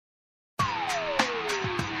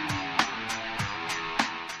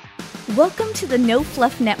Welcome to the No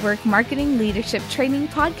Fluff Network Marketing Leadership Training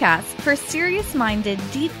Podcast for serious-minded,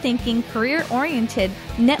 deep-thinking, career-oriented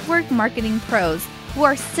network marketing pros who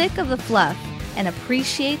are sick of the fluff and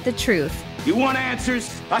appreciate the truth. You want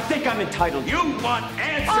answers? I think I'm entitled. You want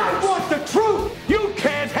answers? I want the truth! You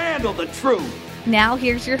can't handle the truth! Now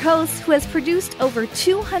here's your host who has produced over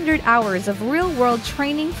 200 hours of real-world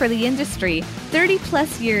training for the industry,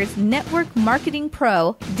 30-plus years network marketing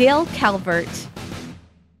pro, Dale Calvert.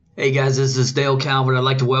 Hey guys, this is Dale Calvert. I'd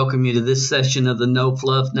like to welcome you to this session of the No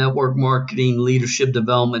Fluff Network Marketing Leadership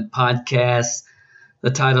Development Podcast.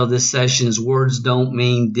 The title of this session is Words Don't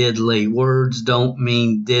Mean Diddly. Words don't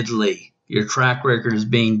mean diddly. Your track record is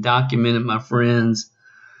being documented, my friends.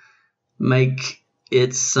 Make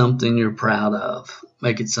it something you're proud of.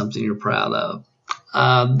 Make it something you're proud of.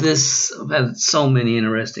 I've had so many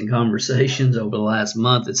interesting conversations over the last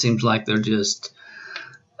month. It seems like they're just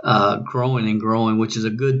growing and growing, which is a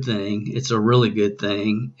good thing. It's a really good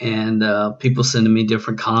thing. And people sending me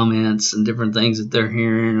different comments and different things that they're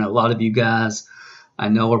hearing. A lot of you guys I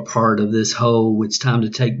know are part of this whole "it's time to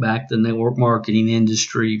take back the network marketing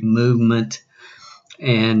industry" movement.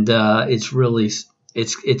 And it's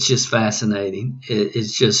just fascinating.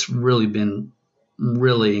 It's just really been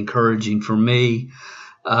really encouraging for me.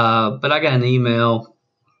 But I got an email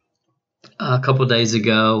a couple of days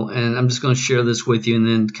ago, and I'm just going to share this with you and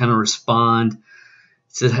then kind of respond. It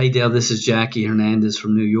said, "Hey, Dale, this is Jackie Hernandez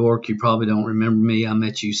from New York. You probably don't remember me. I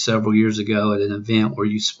met you several years ago at an event where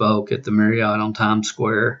you spoke at the Marriott on Times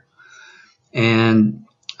Square." And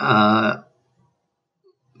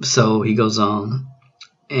so he goes on,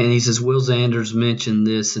 and he says, "Will Zanders mentioned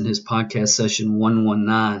this in his podcast session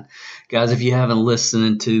 119. Guys, if you haven't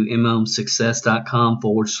listened to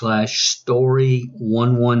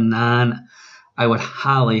MLMsuccess.com/story119, I would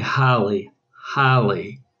highly, highly,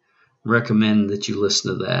 highly recommend that you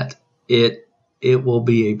listen to that. It will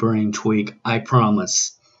be a brain tweak, I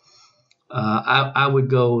promise. I would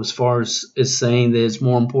go as far as saying that it's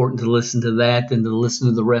more important to listen to that than to listen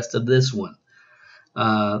to the rest of this one.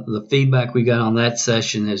 The feedback we got on that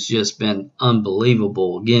session has just been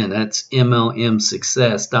unbelievable. Again, that's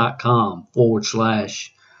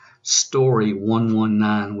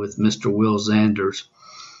MLMsuccess.com/story119 with Mr. Will Zanders.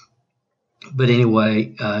 But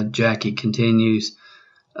anyway, Jackie continues.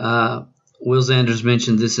 Will Zanders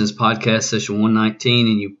mentioned this in his podcast session 119,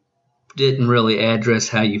 and you didn't really address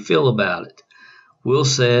how you feel about it. Will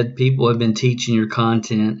said people have been teaching your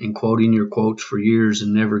content and quoting your quotes for years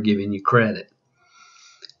and never giving you credit.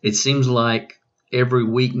 It seems like every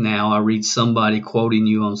week now I read somebody quoting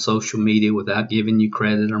you on social media without giving you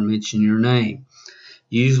credit or mentioning your name.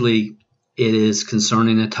 Usually it is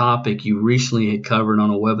concerning a topic you recently had covered on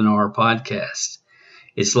a webinar or podcast.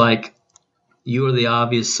 It's like you are the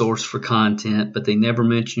obvious source for content, but they never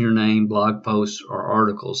mention your name, blog posts, or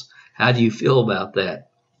articles. How do you feel about that?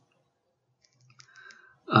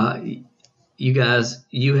 You guys,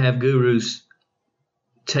 you have gurus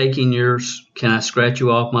taking yours, "can I scratch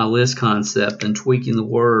you off my list" concept and tweaking the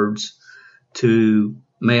words to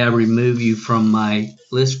 "may I remove you from my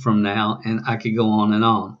list from now," and I could go on and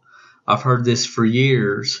on. I've heard this for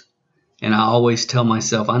years, and I always tell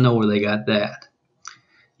myself, I know where they got that.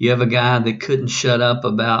 You have a guy that couldn't shut up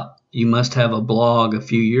about "you must have a blog" a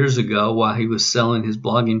few years ago while he was selling his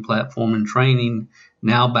blogging platform and training,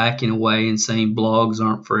 now backing away and saying blogs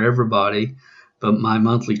aren't for everybody, but my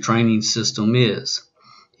monthly training system is.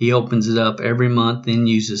 He opens it up every month, then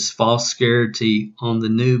uses false scarcity on the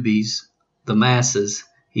newbies, the masses.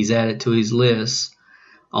 He's added to his list,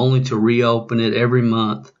 only to reopen it every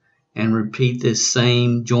month and repeat this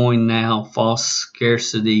same join now false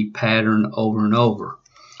scarcity pattern over and over.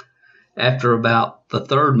 After about the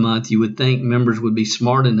third month, you would think members would be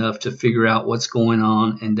smart enough to figure out what's going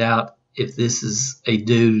on and doubt if this is a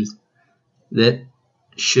dude that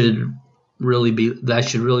should really be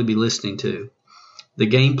listening to. The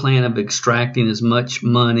game plan of extracting as much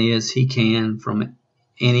money as he can from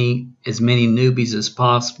as many newbies as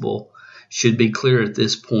possible should be clear at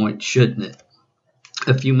this point, shouldn't it?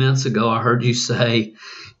 A few months ago, I heard you say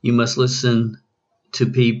you must listen to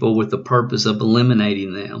people with the purpose of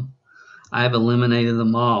eliminating them. I have eliminated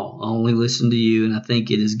them all. I only listen to you, and I think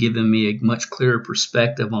it has given me a much clearer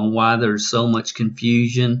perspective on why there's so much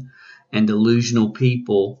confusion and delusional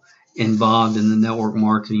people involved in the network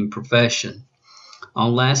marketing profession.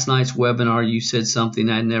 On last night's webinar, you said something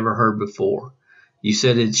I'd never heard before. You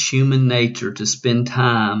said it's human nature to spend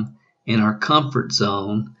time in our comfort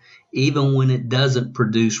zone, even when it doesn't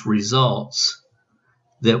produce results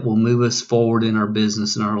that will move us forward in our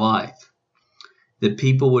business and our life. that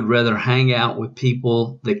people would rather hang out with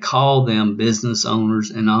people that call them business owners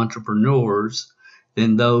and entrepreneurs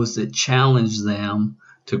than those that challenge them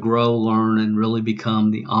to grow, learn, and really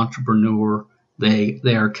become the entrepreneur they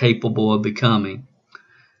are capable of becoming.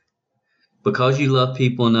 Because you love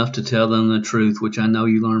people enough to tell them the truth, which I know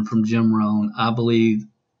you learned from Jim Rohn, I believe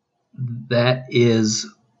that is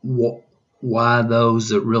why those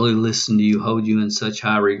that really listen to you hold you in such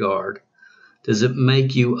high regard. Does it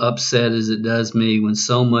make you upset as it does me when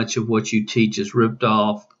so much of what you teach is ripped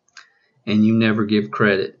off and you never give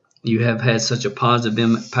credit? You have had such a positive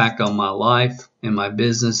impact on my life and my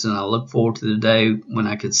business, and I look forward to the day when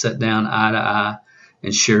I can sit down eye to eye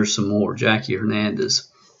and share some more. Jackie Hernandez.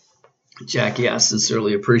 Jackie, I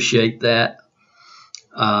sincerely appreciate that.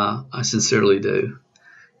 I sincerely do.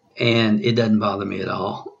 And it doesn't bother me at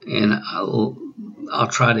all. And I'll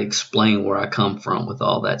try to explain where I come from with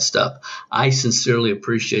all that stuff. I sincerely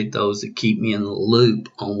appreciate those that keep me in the loop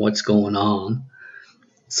on what's going on.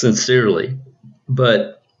 Sincerely.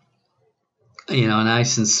 But, and I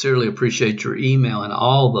sincerely appreciate your email and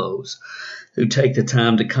all those who take the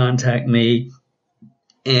time to contact me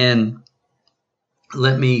and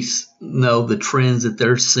let me know the trends that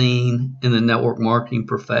they're seeing in the network marketing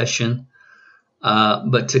profession.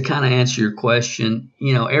 But to kind of answer your question,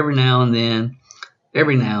 every now and then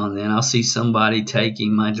I'll see somebody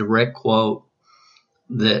taking my direct quote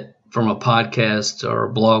that from a podcast or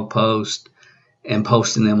a blog post and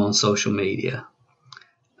posting them on social media.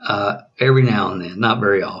 Every now and then, not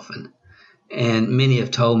very often. And many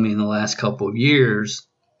have told me in the last couple of years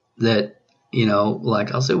that,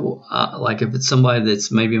 like I'll say, well, like if it's somebody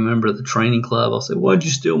that's maybe a member of the training club, I'll say, why'd you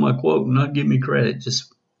steal my quote and not give me credit?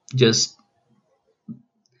 Just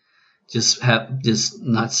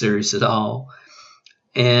not serious at all.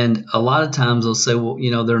 And a lot of times they'll say,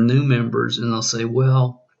 well, they're new members, and they'll say,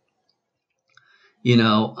 well,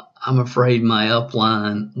 I'm afraid my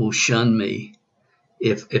upline will shun me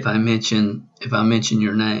if I mention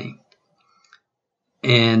your name.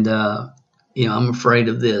 And I'm afraid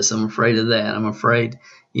of this, I'm afraid of that, I'm afraid,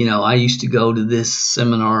 I used to go to this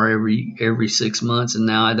seminar every 6 months, and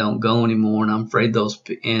now I don't go anymore, and I'm afraid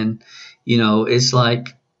it's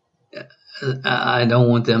like I don't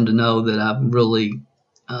want them to know that I've really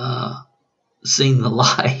seen the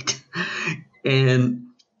light. And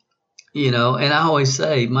and I always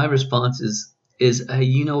say, my response is hey,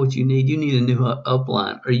 you know what you need? You need a new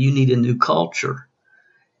upline, or you need a new culture.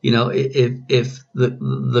 If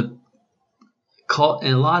the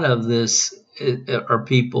and a lot of this are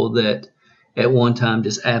people that at one time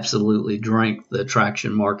just absolutely drank the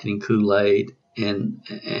attraction marketing Kool-Aid and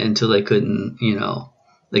until they couldn't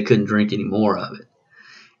drink any more of it.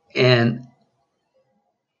 And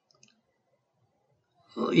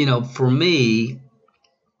for me,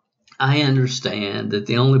 I understand that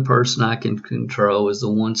the only person I can control is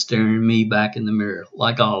the one staring me back in the mirror,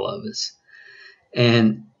 like all of us.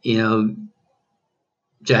 And,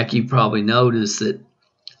 Jack, you probably noticed that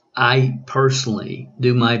I personally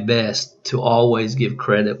do my best to always give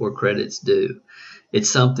credit where credit's due.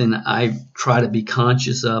 It's something I try to be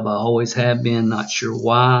conscious of. I always have been, not sure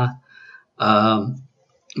why.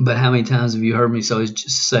 But how many times have you heard me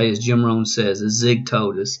say, as Jim Rohn says, as Zig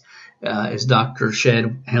told us, as Dr.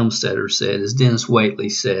 Shad Helmstetter said, as Dennis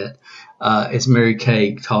Waitley said, as Mary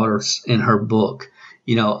Kay taught us in her book.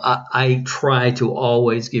 I try to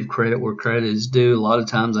always give credit where credit is due. A lot of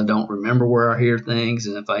times I don't remember where I hear things,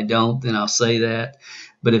 and if I don't, then I'll say that.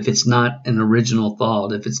 But if it's not an original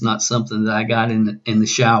thought, if it's not something that I got in the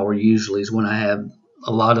shower, usually is when I have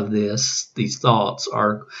a lot of these thoughts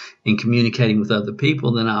are in communicating with other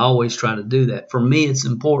people, then I always try to do that. For me, it's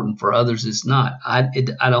important. For others, it's not. I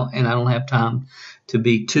don't have time to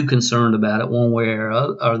be too concerned about it one way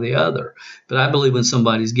or the other. But I believe when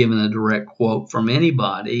somebody's given a direct quote from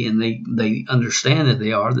anybody and they understand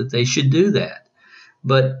that they should do that.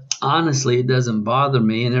 But honestly, it doesn't bother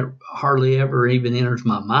me, and it hardly ever even enters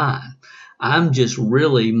my mind. I'm just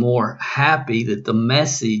really more happy that the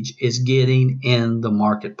message is getting in the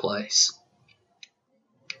marketplace.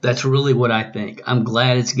 That's really what I think. I'm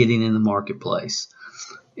glad it's getting in the marketplace.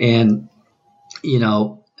 And,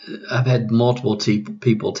 I've had multiple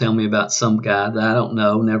people tell me about some guy that I don't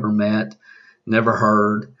know, never met, never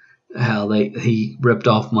heard, how he ripped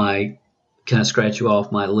off can I scratch you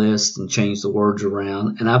off my list and change the words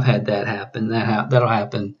around. And I've had that happen. That'll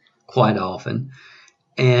happen quite often.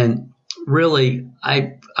 And really,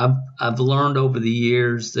 I've learned over the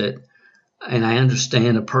years that, and I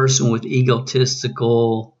understand a person with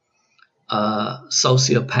egotistical,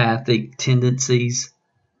 sociopathic tendencies,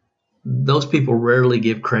 those people rarely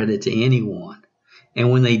give credit to anyone. And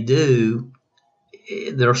when they do,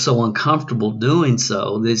 they're so uncomfortable doing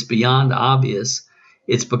so that it's beyond obvious.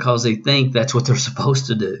 It's because they think that's what they're supposed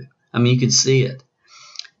to do. I mean, you can see it.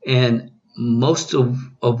 And most of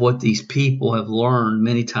what these people have learned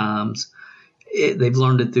many times, they've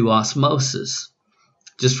learned it through osmosis,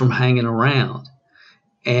 just from hanging around.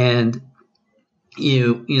 And,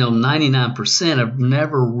 99% have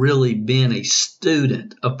never really been a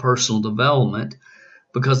student of personal development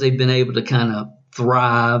because they've been able to kind of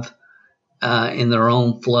thrive in their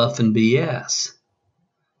own fluff and BS.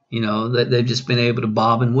 That they've just been able to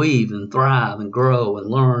bob and weave and thrive and grow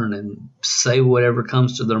and learn and say whatever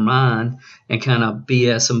comes to their mind and kind of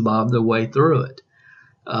BS and bob their way through it.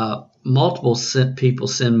 Multiple people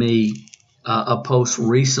send me a post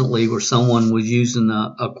recently where someone was using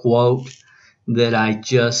a quote that I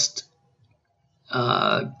just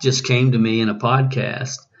came to me in a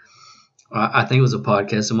podcast. I think it was a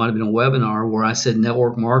podcast. It might have been a webinar where I said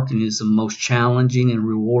network marketing is the most challenging and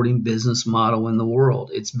rewarding business model in the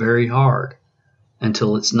world. It's very hard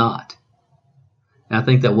until it's not. And I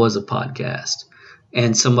think that was a podcast.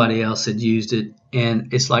 And somebody else had used it.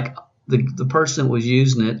 And it's like the person that was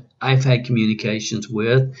using it, I've had communications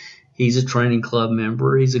with. He's a training club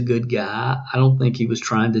member. He's a good guy. I don't think he was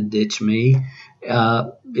trying to ditch me.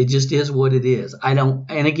 It just is what it is. And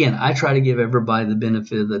again, I try to give everybody the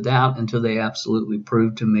benefit of the doubt until they absolutely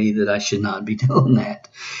prove to me that I should not be doing that.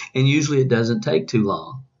 And usually it doesn't take too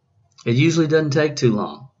long.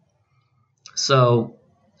 So,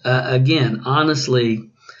 again, honestly,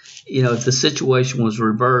 if the situation was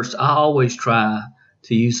reversed, I always try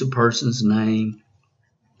to use a person's name,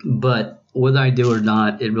 but whether I do or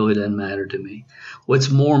not, it really doesn't matter to me. What's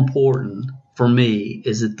more important for me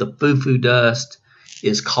is that the foo-foo dust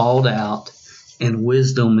is called out and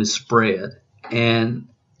wisdom is spread. And,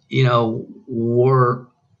 where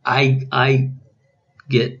I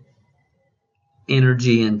get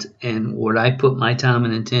energy and what I put my time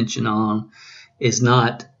and attention on is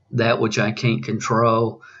not that which I can't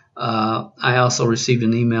control. I also received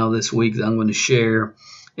an email this week that I'm going to share,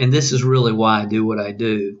 and this is really why I do what I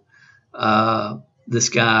do. This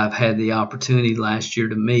guy I've had the opportunity last year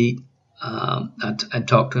to meet. I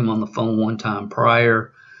talked to him on the phone one time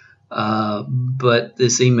prior, but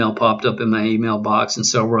this email popped up in my email box, and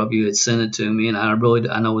several of you had sent it to me, and I know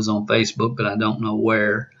it was on Facebook, but I don't know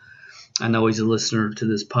where. I know he's a listener to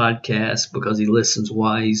this podcast because he listens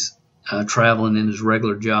while he's traveling in his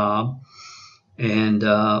regular job. And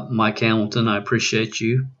Mike Hamilton, I appreciate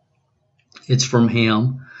you. It's from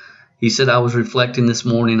him. He said, I was reflecting this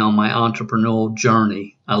morning on my entrepreneurial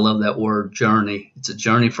journey. I love that word, journey. It's a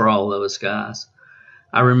journey for all of us, guys.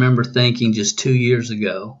 I remember thinking just 2 years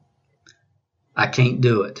ago, I can't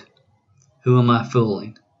do it. Who am I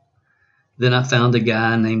fooling? Then I found a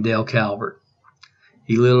guy named Dale Calvert.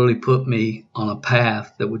 He literally put me on a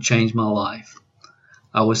path that would change my life.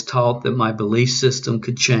 I was taught that my belief system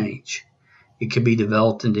could change. It could be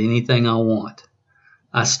developed into anything I want.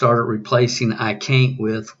 I started replacing I can't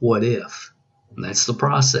with what if. And that's the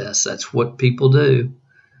process. That's what people do.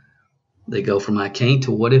 They go from I can't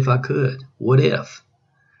to what if I could. What if?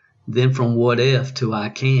 Then from what if to I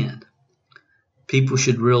can. People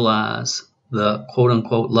should realize the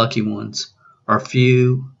quote-unquote lucky ones are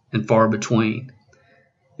few and far between.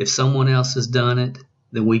 If someone else has done it,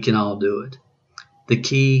 then we can all do it. The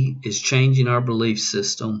key is changing our belief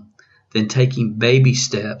system, then taking baby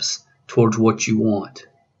steps towards what you want,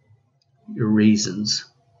 your reasons.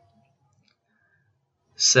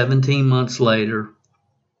 17 months later,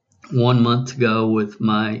 1 month to go with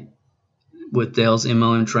Dale's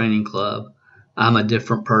MOM Training Club, I'm a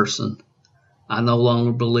different person. I no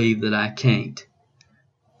longer believe that I can't.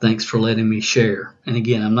 Thanks for letting me share. And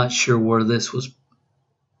again, I'm not sure where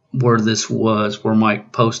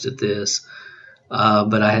Mike posted this,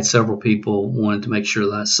 but I had several people wanted to make sure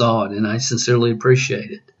that I saw it, and I sincerely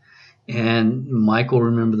appreciate it. And Mike will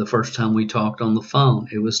remember the first time we talked on the phone.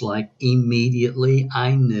 It was like immediately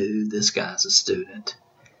I knew this guy's a student.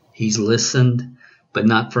 He's listened, but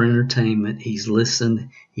not for entertainment. He's listened.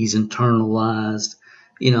 He's internalized,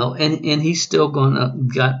 and he's still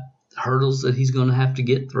got hurdles that he's going to have to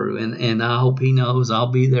get through. And I hope he knows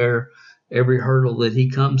I'll be there every hurdle that he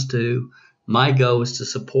comes to. My goal is to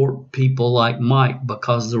support people like Mike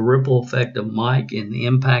because the ripple effect of Mike and the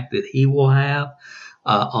impact that he will have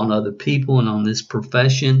on other people and on this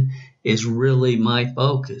profession is really my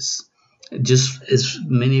focus. Just as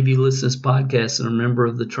many of you listen to this podcast and are a member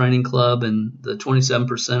of the training club and the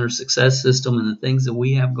 27%er success system and the things that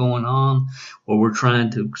we have going on where we're trying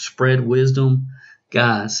to spread wisdom,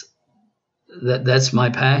 guys, that's my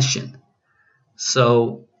passion.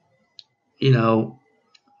 So,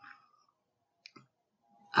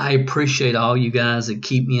 I appreciate all you guys that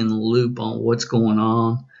keep me in the loop on what's going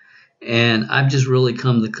on. And I've just really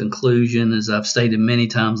come to the conclusion, as I've stated many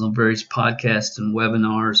times on various podcasts and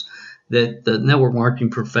webinars, that the network marketing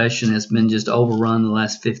profession has been just overrun the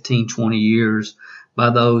last 15, 20 years by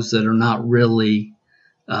those that are not really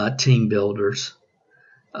team builders.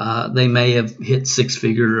 They may have hit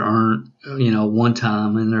six-figure earn, one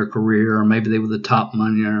time in their career, or maybe they were the top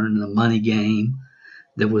money earner in the money game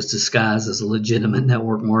that was disguised as a legitimate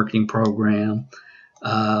network marketing program.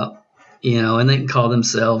 And they can call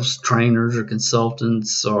themselves trainers or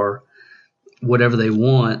consultants or whatever they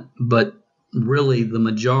want, but really the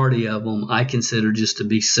majority of them I consider just to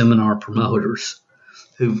be seminar promoters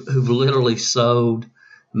who've literally sold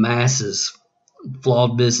masses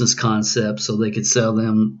flawed business concepts so they could sell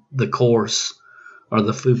them the course or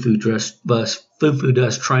the foo-foo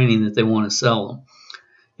dust training that they want to sell them.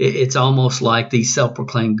 It's almost like these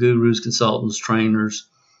self-proclaimed gurus, consultants, trainers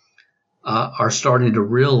are starting to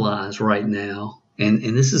realize right now, and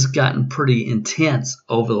this has gotten pretty intense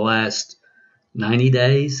over the last 90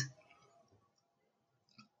 days.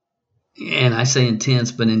 And I say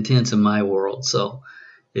intense, but intense in my world, so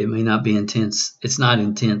it may not be intense. It's not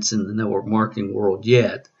intense in the network marketing world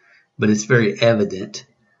yet, but it's very evident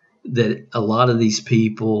that a lot of these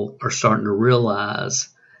people are starting to realize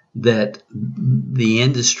that the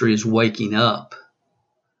industry is waking up.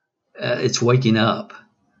 It's waking up.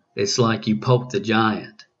 It's like you poke the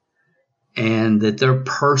giant, and that their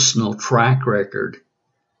personal track record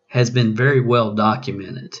has been very well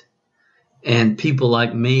documented. And people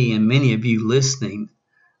like me and many of you listening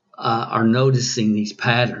are noticing these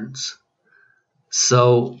patterns.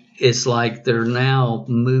 So it's like they're now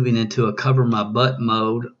moving into a cover my butt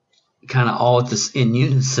mode, kind of all in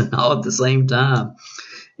unison, all at the same time.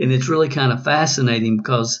 And it's really kind of fascinating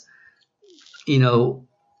because,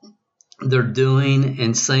 they're doing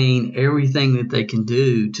and saying everything that they can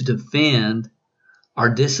do to defend or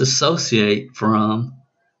disassociate from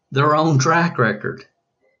their own track record,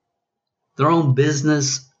 their own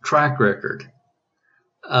business track record.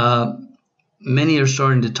 Many are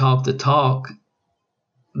starting to talk the talk,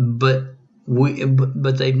 but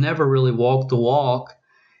they've never really walked the walk.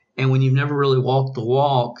 And when you've never really walked the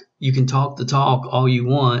walk, you can talk the talk all you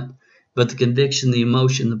want, but the conviction, the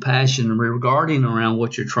emotion, the passion regarding around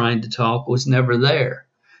what you're trying to talk was never there,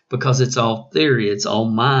 because it's all theory, it's all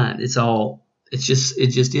mind, it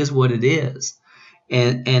just is what it is.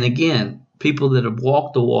 And again, people that have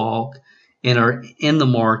walked the walk and are in the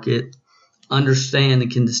market understand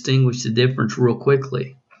and can distinguish the difference real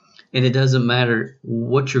quickly. And it doesn't matter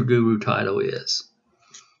what your guru title is.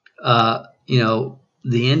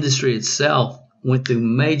 The industry itself went through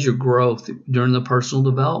major growth during the personal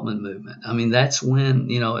development movement. I mean, that's when,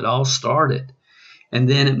 it all started. And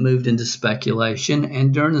then it moved into speculation.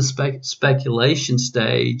 And during the speculation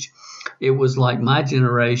stage, it was like my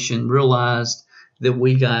generation realized that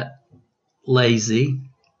we got lazy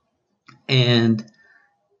and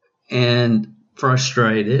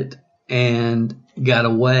frustrated and got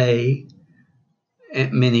away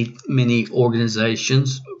at many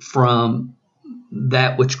organizations from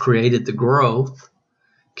that which created the growth,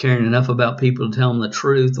 caring enough about people to tell them the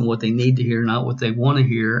truth and what they need to hear, not what they want to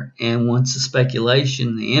hear. And once the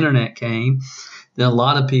speculation, the internet came, then a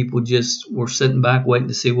lot of people just were sitting back waiting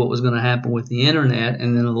to see what was going to happen with the internet.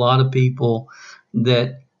 And then a lot of people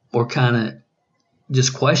that were kind of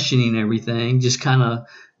just questioning everything just kind of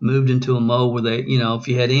moved into a mode where they, if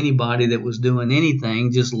you had anybody that was doing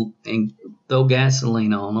anything, just throw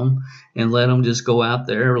gasoline on them and let them just go out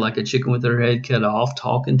there like a chicken with their head cut off,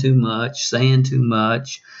 talking too much, saying too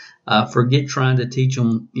much. Forget trying to teach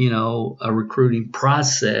them, a recruiting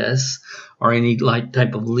process or any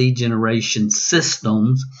type of lead generation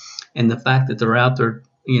systems. And the fact that they're out there,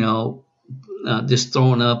 just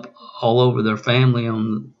throwing up all over their family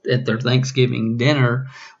at their Thanksgiving dinner,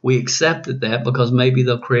 we accepted that because maybe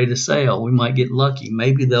they'll create a sale. We might get lucky.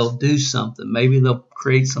 Maybe they'll do something. Maybe they'll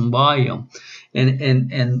create some volume. And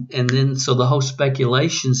then so the whole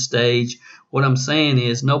speculation stage, what I'm saying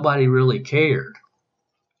is nobody really cared.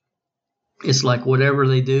 It's like whatever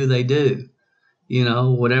they do, they do.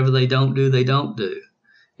 Whatever they don't do, they don't do.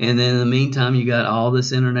 And then in the meantime, you got all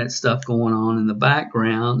this internet stuff going on in the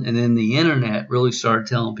background. And then the internet really started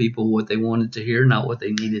telling people what they wanted to hear, not what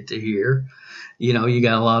they needed to hear. You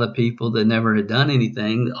got a lot of people that never had done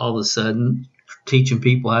anything, all of a sudden teaching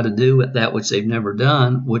people how to do that which they've never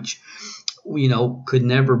done, which, could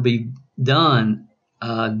never be done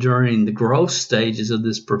during the growth stages of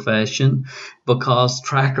this profession, because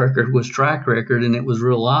track record was track record and it was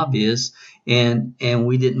real obvious. And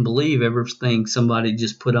we didn't believe everything somebody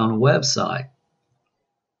just put on a website.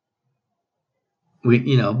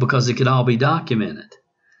 because it could all be documented.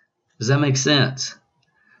 Does that make sense?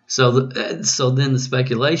 So then the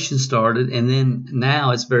speculation started, and then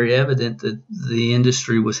now it's very evident that the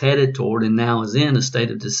industry was headed toward and now is in a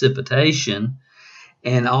state of dissipation.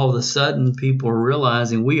 And all of a sudden, people are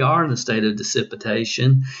realizing we are in a state of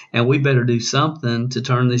dissipation, and we better do something to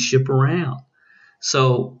turn this ship around.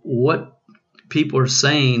 So what people are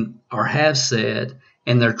saying or have said,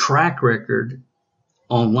 and their track record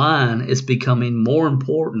online is becoming more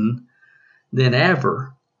important than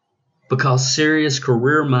ever, because serious,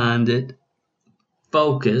 career-minded,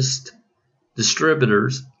 focused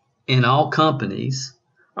distributors in all companies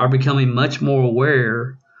are becoming much more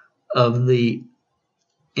aware of the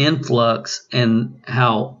influx and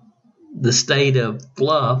how the state of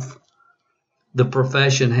fluff the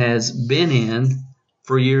profession has been in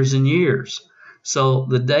for years and years. So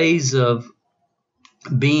the days of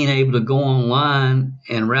being able to go online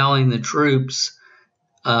and rallying the troops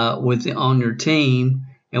on your team,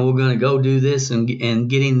 and we're going to go do this, and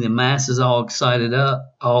getting the masses all excited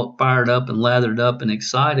up, all fired up and lathered up and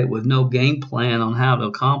excited with no game plan on how to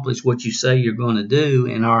accomplish what you say you're going to do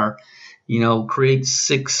in our, create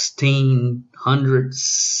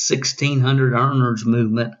 1600 earners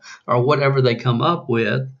movement or whatever they come up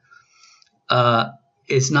with.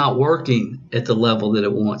 It's not working at the level that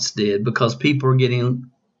it once did, because people are getting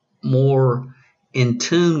more in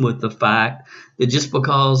tune with the fact that just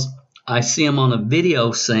because I see them on a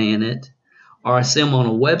video saying it, or I see them on a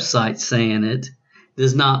website saying it,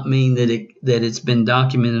 does not mean that it's been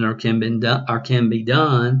documented or can be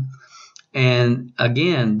done. And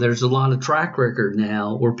again, there's a lot of track record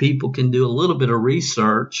now where people can do a little bit of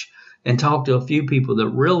research and talk to a few people that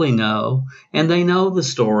really know, and they know the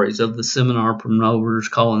stories of the seminar promoters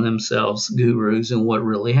calling themselves gurus and what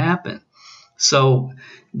really happened. So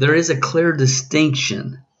there is a clear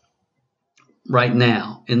distinction right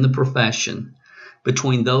now in the profession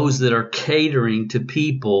between those that are catering to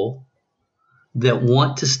people that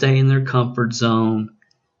want to stay in their comfort zone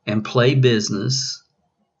and play business,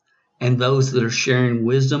 and those that are sharing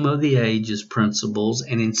wisdom of the ages principles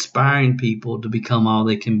and inspiring people to become all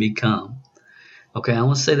they can become. Okay, I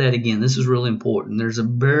want to say that again. This is really important. There's a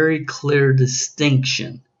very clear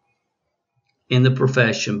distinction in the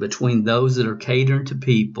profession between those that are catering to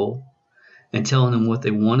people and telling them what they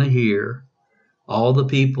want to hear, all the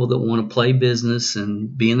people that want to play business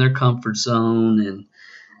and be in their comfort zone and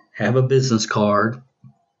have a business card,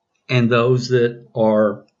 and those that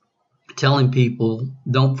are telling people,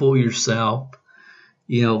 don't fool yourself.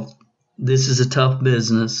 This is a tough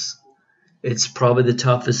business. It's probably the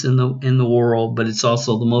toughest in the world, but it's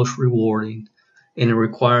also the most rewarding, and it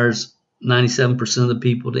requires 97% of the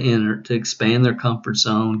people to enter, to expand their comfort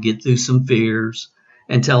zone, get through some fears,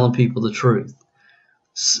 and telling people the truth.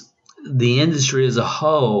 The industry as a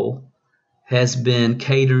whole has been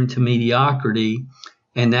catering to mediocrity,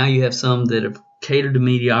 and now you have some that have catered to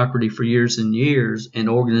mediocrity for years and years, and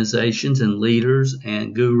organizations and leaders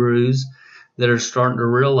and gurus that are starting to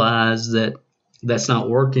realize that that's not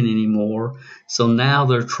working anymore. So now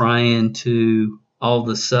they're trying to all of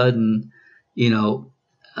a sudden,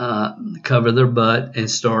 cover their butt and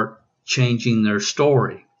start changing their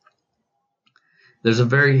story. There's a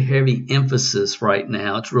very heavy emphasis right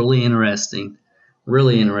now. It's really interesting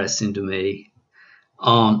to me,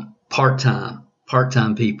 on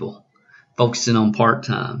part-time people, focusing on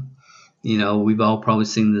part-time. We've all probably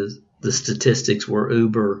seen the statistics where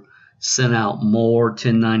Uber sent out more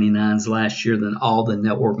 1099s last year than all the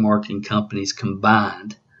network marketing companies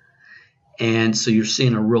combined. And so you're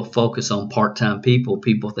seeing a real focus on part-time people.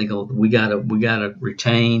 People think, oh, we gotta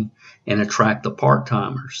retain and attract the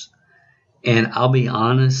part-timers. And I'll be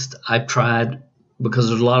honest, I've tried, because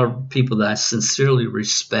there's a lot of people that I sincerely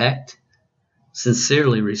respect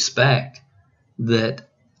that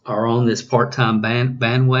are on this part-time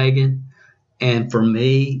bandwagon. And for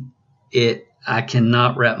me, I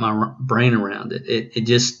cannot wrap my brain around it. It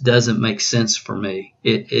just doesn't make sense for me.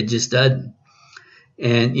 It just doesn't.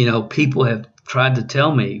 And, people have tried to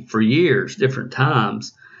tell me for years, different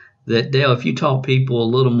times, that, Dale, if you taught people a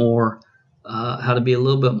little more, how to be a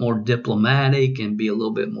little bit more diplomatic and be a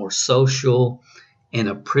little bit more social and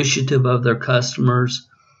appreciative of their customers,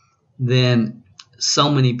 then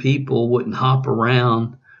so many people wouldn't hop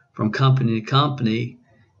around from company to company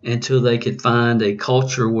until they could find a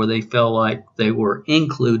culture where they felt like they were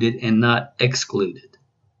included and not excluded.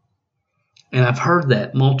 And I've heard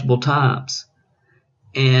that multiple times.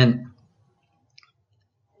 And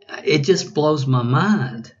it just blows my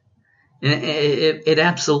mind. And it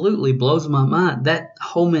absolutely blows my mind. That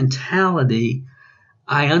whole mentality,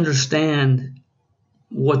 I understand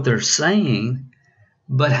what they're saying,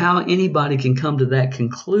 But how anybody can come to that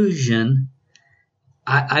conclusion,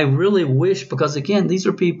 I really wish, because again, these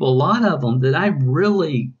are people, a lot of them, that I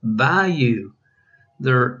really value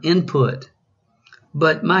their input.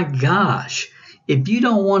 But my gosh, if you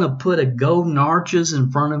don't want to put a golden arches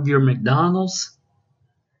in front of your McDonald's,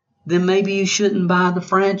 then maybe you shouldn't buy the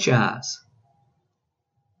franchise.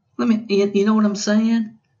 You know what I'm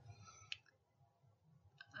saying?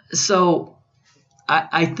 So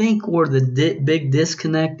I think where the big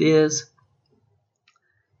disconnect is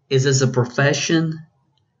as a profession,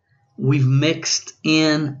 we've mixed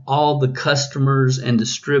in all the customers and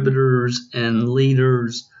distributors and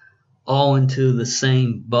leaders all into the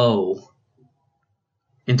same bowl,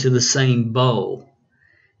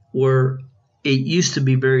 where it used to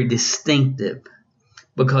be very distinctive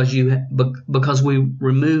because we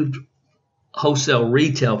removed wholesale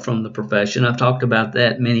retail from the profession. I've talked about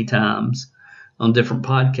that many times on different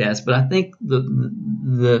podcasts, but I think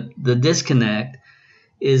the disconnect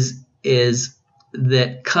is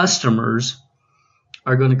that customers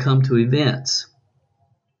are going to come to events.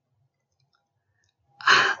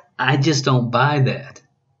 I just don't buy that.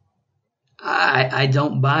 I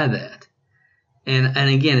don't buy that. And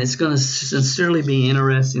again, it's going to sincerely be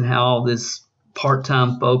interesting how all this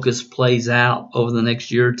part-time focus plays out over the next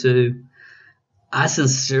year or two. I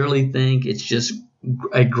sincerely think it's just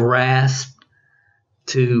a grasp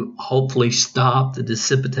to hopefully stop the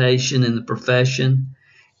dissipation in the profession.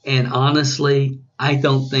 And honestly, I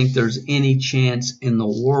don't think there's any chance in the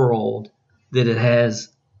world that it has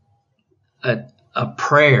a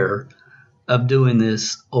prayer of doing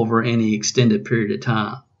this over any extended period of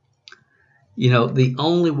time. You know, the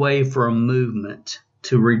only way for a movement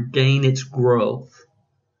to regain its growth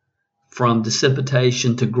from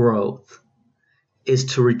dissipation to growth is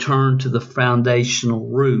to return to the foundational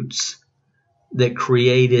roots that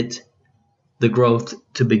created the growth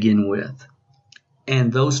to begin with.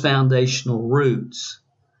 And those foundational roots,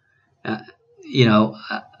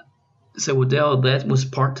 say, well, Dale, that was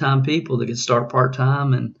part-time people that could start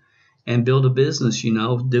part-time and build a business,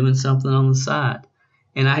 doing something on the side.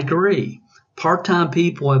 And I agree. Part-time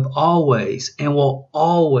people have always and will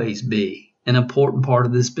always be an important part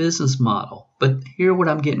of this business model. But hear what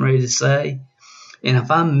I'm getting ready to say. And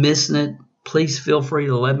if I'm missing it, please feel free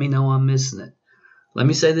to let me know I'm missing it. Let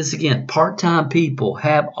me say this again. Part-time people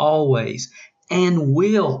have always and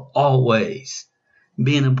will always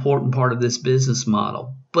be an important part of this business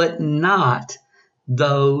model, but not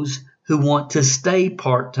those who want to stay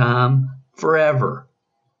part-time forever.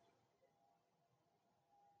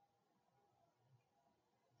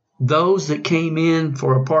 Those that came in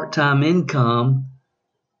for a part-time income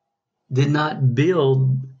did not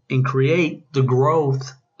build and create the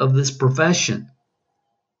growth of this profession.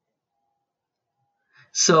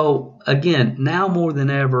 So again, now more than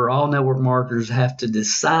ever, all network marketers have to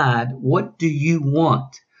decide, what do you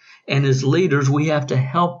want? And as leaders, we have to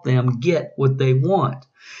help them get what they want.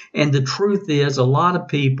 And the truth is, a lot of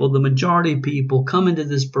people, the majority of people, come into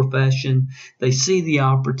this profession, they see the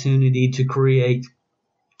opportunity to create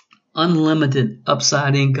unlimited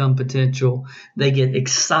upside income potential. They get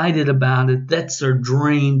excited about it. That's their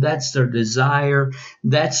dream. That's their desire.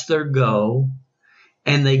 That's their goal.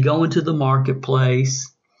 And they go into the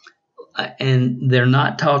marketplace and they're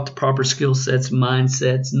not taught the proper skill sets,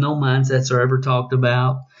 mindsets. No mindsets are ever talked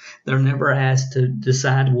about. They're never asked to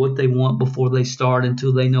decide what they want before they start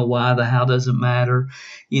until they know why. The how doesn't matter.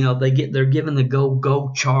 They're given the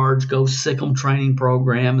go charge, go sick 'em training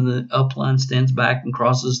program, and the upline stands back and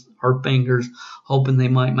crosses her fingers, hoping they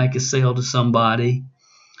might make a sale to somebody.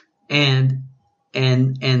 And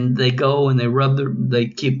they go and they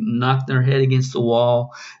keep knocking their head against the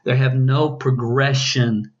wall. They have no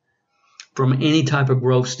progression from any type of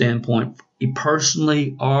growth standpoint,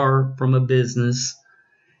 personally or from a business.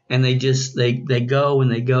 And they go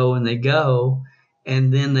and they go and they go.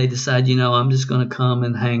 And then they decide, I'm just going to come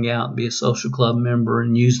and hang out and be a social club member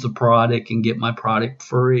and use the product and get my product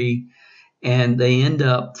free. And they end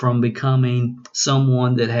up from becoming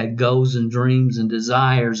someone that had goals and dreams and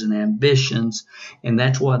desires and ambitions. And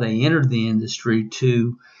that's why they entered the industry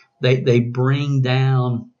they bring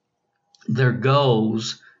down their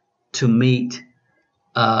goals to meet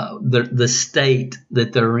the state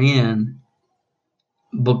that they're in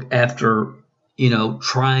after,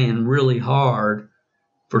 trying really hard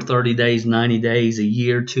for 30 days, 90 days, a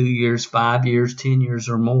year, 2 years, 5 years, 10 years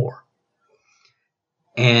or more.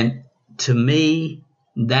 And to me,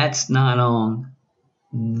 that's not on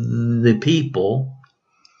the people.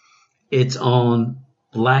 It's on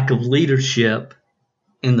lack of leadership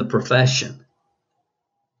in the profession.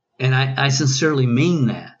 And I sincerely mean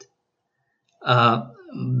that.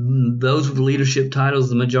 those with leadership titles,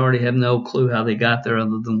 the majority have no clue how they got there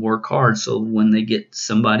other than work hard. So when they get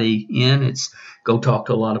somebody in, it's go talk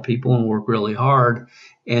to a lot of people and work really hard.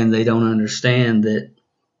 And they don't understand that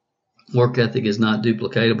work ethic is not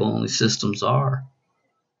duplicatable, only systems are.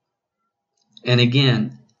 And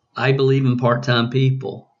again, I believe in part-time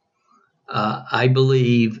people. I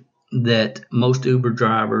believe that most Uber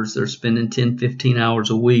drivers, they're spending 10, 15 hours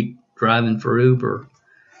a week driving for Uber.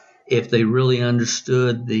 If they really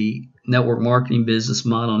understood the network marketing business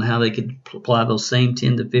model and how they could apply those same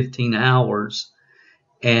 10 to 15 hours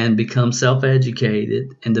and become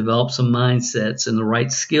self-educated and develop some mindsets and the right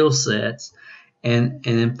skill sets, and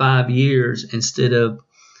in 5 years, instead of,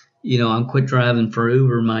 I'm quit driving for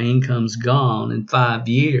Uber, my income's gone, in 5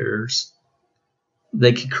 years,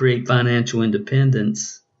 they could create financial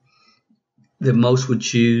independence that most would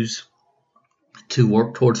choose to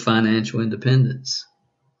work towards financial independence.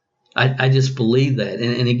 I just believe that.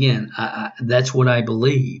 And again, that's what I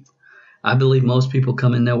believe. I believe most people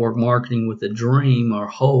come in network marketing with a dream or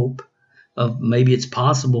hope of maybe it's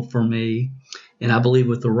possible for me. And I believe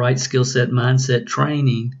with the right skill set, mindset,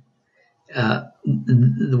 training,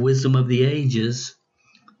 the wisdom of the ages,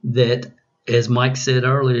 that, as Mike said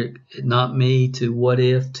earlier, not me to what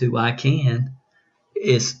if to I can,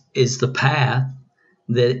 is the path,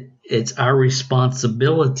 that it's our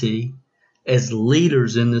responsibility as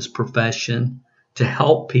leaders in this profession to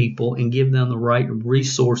help people and give them the right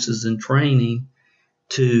resources and training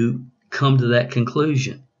to come to that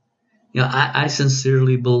conclusion. I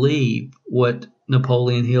sincerely believe what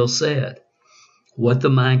Napoleon Hill said. What the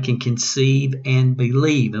mind can conceive and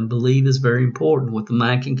believe is very important. What the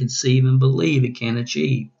mind can conceive and believe, it can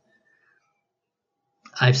achieve.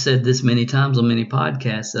 I've said this many times on many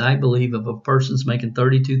podcasts that I believe if a person's making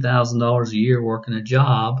 $32,000 a year working a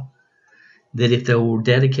job, that if they will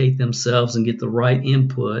dedicate themselves and get the right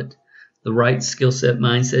input, the right skill set,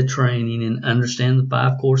 mindset training, and understand the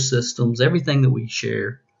 5 core systems, everything that we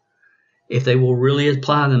share, if they will really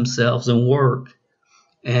apply themselves and work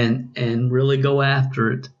and really go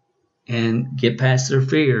after it and get past their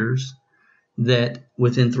fears, that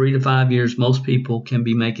within 3 to 5 years, most people can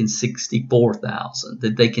be making $64,000,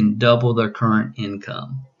 that they can double their current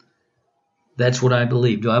income. That's what I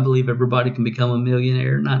believe. Do I believe everybody can become a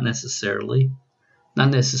millionaire? Not necessarily.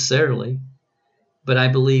 But I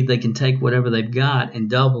believe they can take whatever they've got and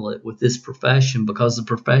double it with this profession, because the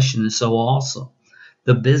profession is so awesome.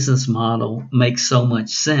 The business model makes so much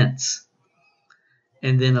sense.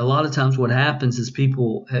 And then a lot of times what happens is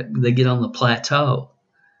people, they get on the plateau.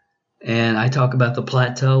 And I talk about the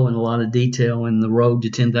plateau in a lot of detail in the road to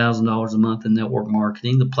 $10,000 a month in network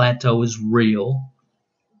marketing. The plateau is real.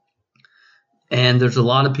 And there's a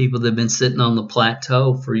lot of people that have been sitting on the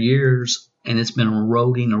plateau for years, and it's been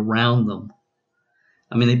eroding around them.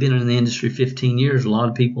 I mean, they've been in the industry 15 years. A lot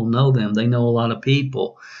of people know them. They know a lot of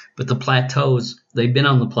people. But the plateaus, they've been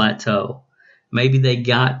on the plateau. Maybe they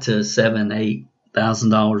got to $7,000,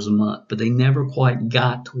 $8,000 a month, but they never quite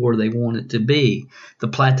got to where they want it to be. The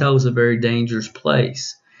plateau is a very dangerous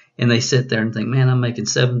place. And they sit there and think, man, I'm making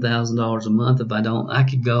 $7,000 a month. If I don't, I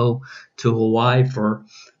could go to Hawaii for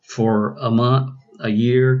a month, a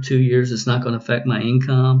year, 2 years. It's not going to affect my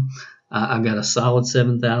income. I've got a solid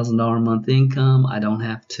 $7,000 a month income. I don't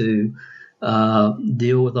have to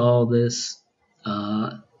deal with all this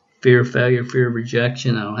fear of failure, fear of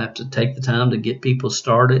rejection. I don't have to take the time to get people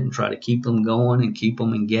started and try to keep them going and keep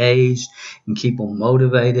them engaged and keep them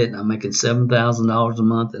motivated. And I'm making $7,000 a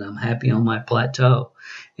month, and I'm happy on my plateau.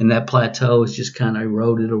 And that plateau is just kind of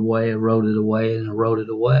eroded away.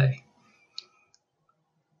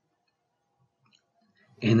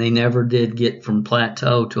 And they never did get from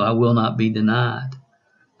plateau to I will not be denied.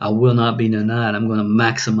 I will not be denied. I'm going to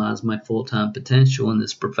maximize my full-time potential in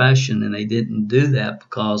this profession. And they didn't do that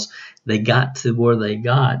because they got to where they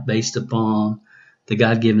got based upon the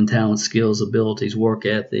God-given talent, skills, abilities, work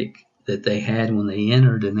ethic that they had when they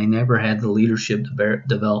entered. And they never had the leadership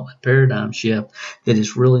development paradigm shift that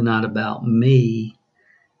is really not about me.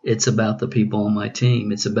 It's about the people on my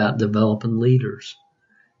team. It's about developing leaders.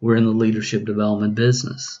 We're in the leadership development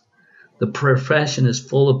business. The profession is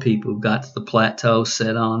full of people who got to the plateau,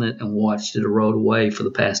 sat on it, and watched it erode away for the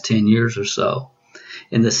past 10 years or so.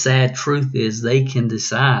 And the sad truth is they could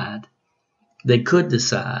decide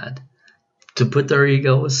to put their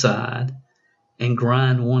ego aside and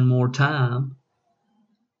grind one more time,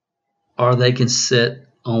 or they can sit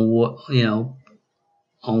on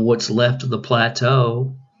what's left of the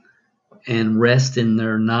plateau and rest in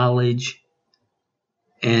their knowledge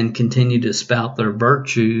and continue to spout their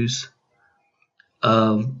virtues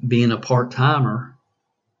of being a part-timer,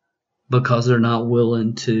 because they're not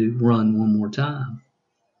willing to run one more time.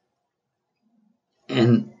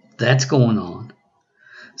 And that's going on.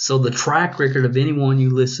 So the track record of anyone you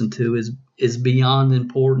listen to is beyond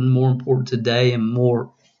important, more important today and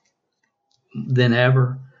more than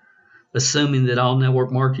ever. Assuming that all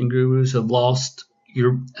network marketing gurus have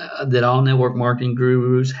that all network marketing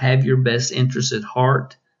gurus have your best interest at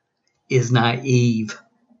heart is naive.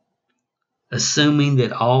 Assuming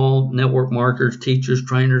that all network marketers, teachers,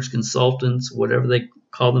 trainers, consultants, whatever they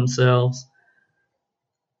call themselves,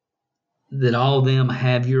 that all of them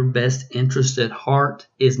have your best interest at heart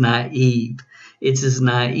is naive. It's as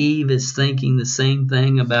naive as thinking the same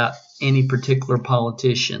thing about any particular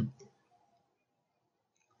politician.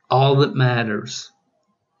 All that matters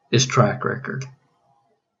is track record.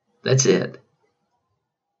 That's it.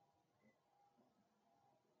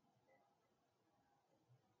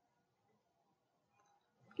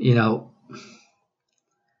 You know,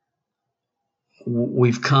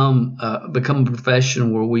 we've become a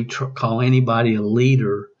profession where we call anybody a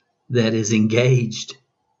leader that is engaged.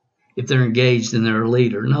 If they're engaged, then they're a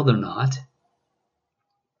leader. No, they're not.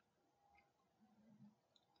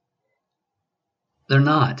 They're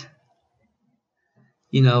not.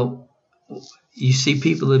 You know, you see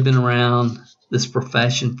people that have been around this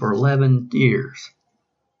profession for 11 years.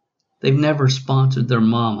 They've never sponsored their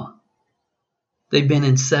mama. They've been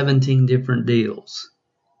in 17 different deals.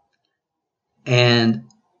 And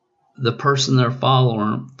the person they're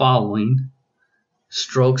following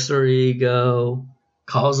strokes their ego,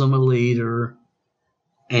 calls them a leader,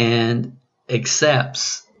 and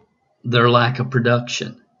accepts their lack of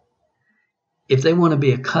production. If they want to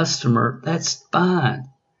be a customer, that's fine.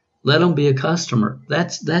 Let them be a customer.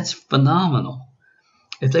 That's phenomenal.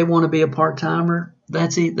 If they want to be a part-timer,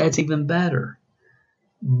 that's even better.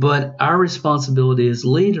 But our responsibility as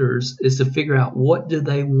leaders is to figure out, what do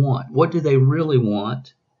they want? What do they really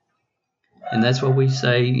want? And that's what we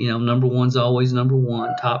say, number one's always number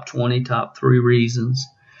one, top 20, top 3 reasons.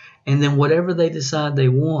 And then whatever they decide they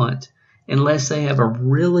want, unless they have a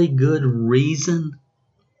really good reason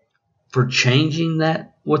for changing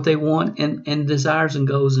that, what they want, and desires and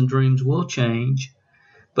goals and dreams will change.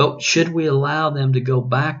 But should we allow them to go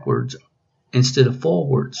backwards instead of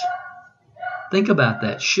forwards? Think about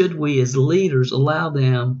that. Should we as leaders allow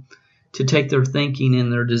them to take their thinking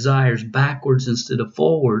and their desires backwards instead of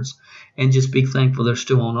forwards and just be thankful they're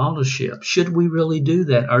still on auto ship? Should we really do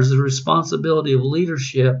that? Or is it the responsibility of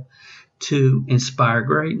leadership to inspire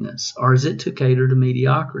greatness? Or is it to cater to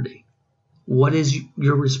mediocrity? What is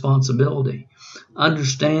your responsibility?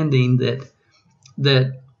 Understanding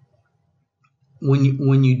that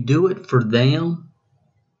when you do it for them,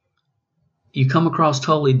 you come across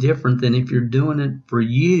totally different than if you're doing it for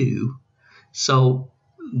you. So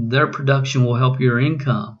their production will help your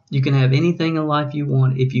income. You can have anything in life you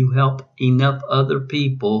want if you help enough other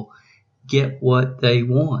people get what they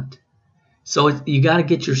want. So you got to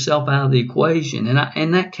get yourself out of the equation,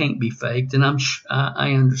 and that can't be faked. And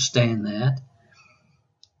I understand that.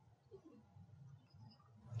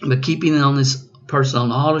 But keeping it on this person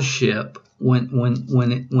on auto ship, when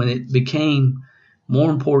it became more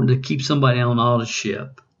important to keep somebody on auto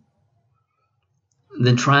ship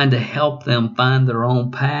than trying to help them find their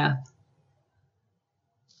own path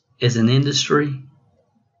as an industry,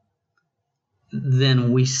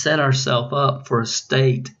 then we set ourselves up for a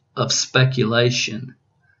state of speculation.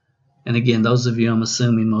 And again, those of you, I'm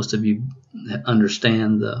assuming most of you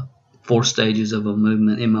understand the 4 stages of a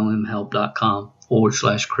movement,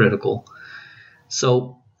 MLMhelp.com/critical.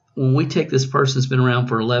 So when we take this person that's been around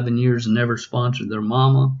for 11 years and never sponsored their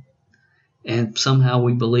mama, and somehow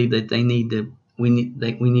we believe that we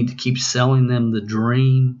need to keep selling them the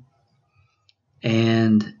dream,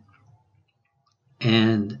 and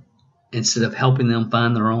instead of helping them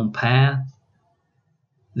find their own path,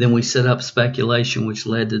 then we set up speculation, which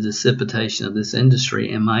led to dissipation of this industry,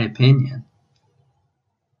 in my opinion.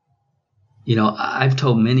 I've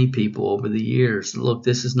told many people over the years, look,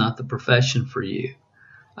 this is not the profession for you.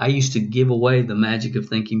 I used to give away the Magic of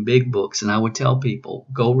Thinking Big books, and I would tell people,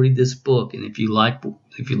 go read this book, and if you like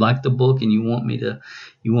the book and you want to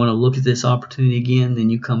look at this opportunity again, then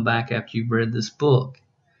you come back after you've read this book.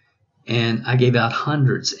 And I gave out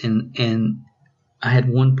hundreds, and I had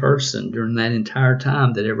one person during that entire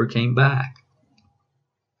time that ever came back.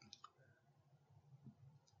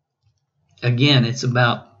 Again, it's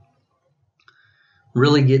about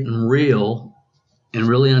really getting real and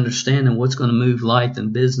really understanding what's going to move life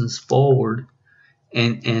and business forward,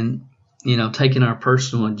 and taking our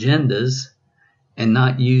personal agendas and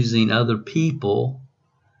not using other people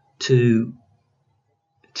to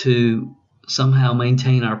somehow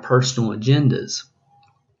maintain our personal agendas.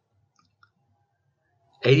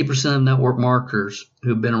 80% of network marketers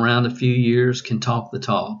who've been around a few years can talk the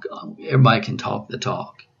talk. Everybody can talk the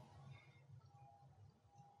talk.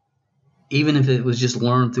 Even if it was just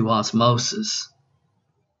learned through osmosis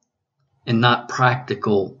and not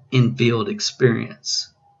practical in-field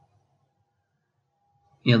experience.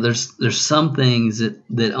 You know, there's some things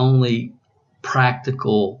that only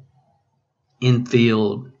practical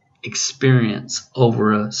in-field experience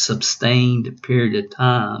over a sustained period of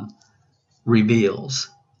time reveals.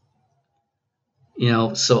 You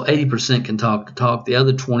know, so 80% can talk the talk. The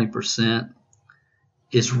other 20%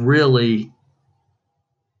 is really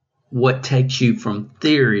what takes you from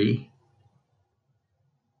theory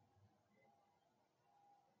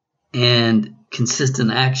and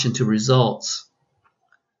consistent action to results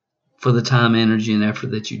for the time, energy, and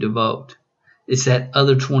effort that you devote. It's that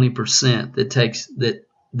other 20% that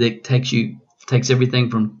takes everything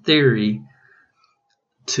from theory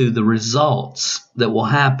to the results that will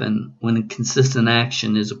happen when consistent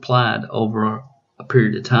action is applied over a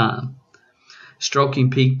period of time. Stroking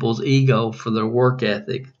people's ego for their work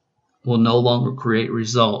ethic will no longer create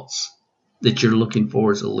results that you're looking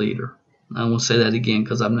for as a leader. I will say that again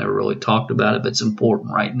because I've never really talked about it, but it's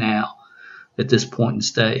important right now at this point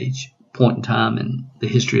in time in the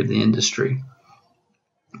history of the industry.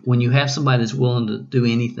 When you have somebody that's willing to do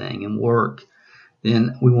anything and work,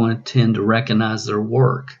 then we want to tend to recognize their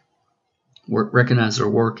recognize their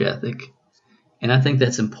work ethic. And I think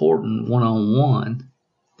that's important one-on-one,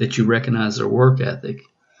 that you recognize their work ethic.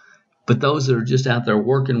 But those that are just out there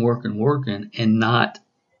working and not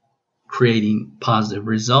creating positive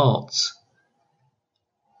results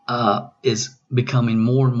is becoming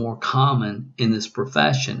more and more common in this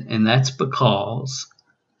profession. And that's because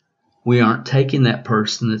we aren't taking that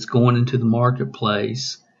person that's going into the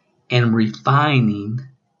marketplace and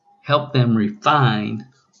help them refine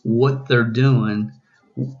what they're doing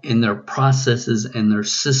in their processes and their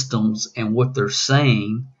systems and what they're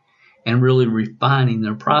saying, and really refining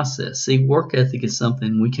their process. See, work ethic is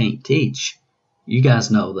something we can't teach. You guys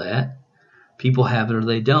know that. People have it or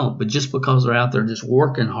they don't. But just because they're out there just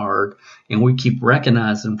working hard and we keep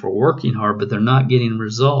recognizing them for working hard, but they're not getting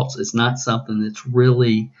results, it's not something that's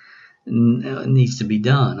really needs to be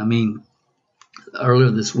done. I mean, earlier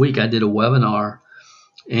this week I did a webinar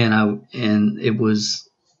and it was,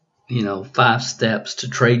 5 steps to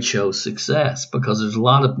trade show success, because there's a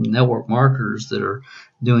lot of network marketers that are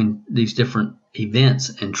doing these different events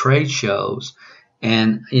and trade shows.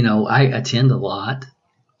 And, I attend a lot,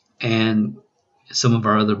 and some of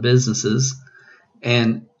our other businesses,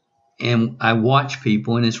 and I watch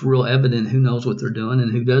people, and it's real evident who knows what they're doing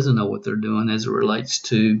and who doesn't know what they're doing as it relates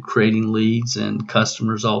to creating leads and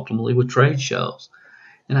customers ultimately with trade shows.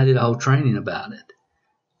 And I did a whole training about it.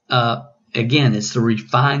 Again, it's the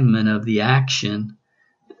refinement of the action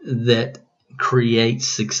that creates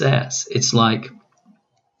success. It's like,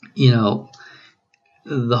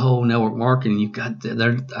 the whole network marketing.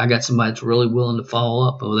 I got somebody that's really willing to follow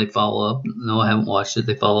up. Oh, they follow up. No, I haven't watched it.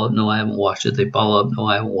 They follow up. No, I haven't watched it. They follow up. No,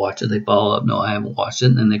 I haven't watched it. They follow up. No, I haven't watched it.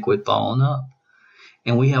 And then they quit following up.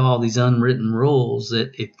 And we have all these unwritten rules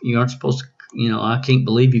that if you aren't supposed to, I can't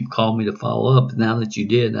believe you called me to follow up. Now that you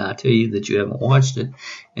did, and I tell you that you haven't watched it,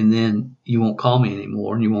 and then you won't call me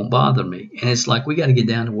anymore and you won't bother me. And it's like we got to get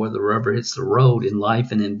down to where the rubber hits the road in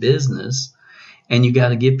life and in business. And you got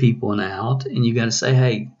to give people an out, and you got to say,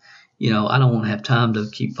 hey, I don't want to have time to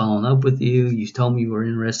keep following up with you. You told me you were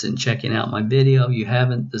interested in checking out my video. You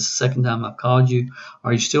haven't. This is the second time I've called you.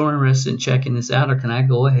 Are you still interested in checking this out, or can I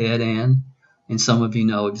go ahead and some of you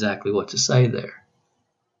know exactly what to say there.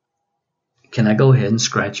 Can I go ahead and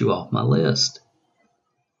scratch you off my list?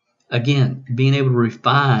 Again, being able to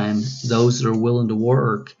refine those that are willing to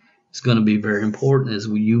work is going to be very important as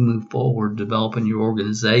you move forward developing your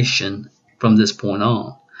organization from this point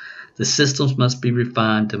on. The systems must be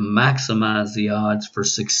refined to maximize the odds for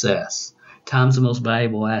success. Time's the most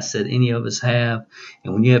valuable asset any of us have,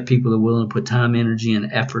 and when you have people that are willing to put time, energy,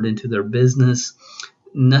 and effort into their business,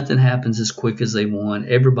 nothing happens as quick as they want.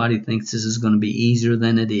 Everybody thinks this is going to be easier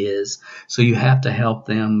than it is, so you have to help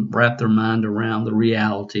them wrap their mind around the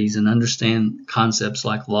realities and understand concepts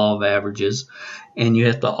like law of averages, and you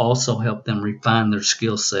have to also help them refine their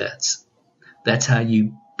skill sets. That's how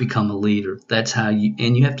you become a leader.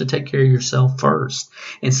 And you have to take care of yourself first.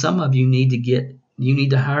 And some of you need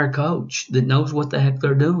to hire a coach that knows what the heck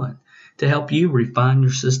they're doing to help you refine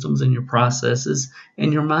your systems and your processes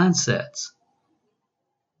and your mindsets.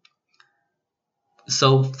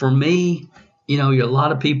 So for me, a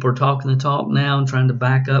lot of people are talking the talk now and trying to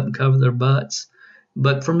back up and cover their butts.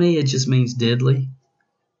 But for me, it just means diddly.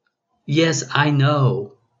 Yes, I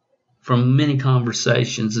know from many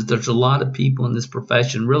conversations that there's a lot of people in this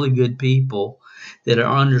profession, really good people, that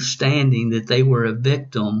are understanding that they were a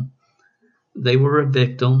victim. They were a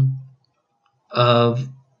victim of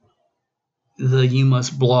the you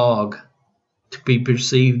must blog to be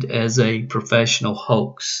perceived as a professional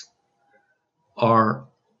hoax, or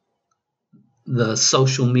the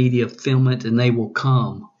social media film it and they will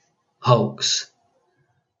come hoax.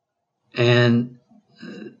 And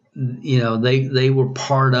they were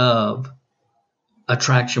part of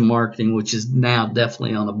attraction marketing, which is now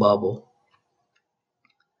definitely on a bubble.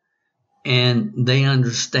 And they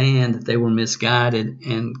understand that they were misguided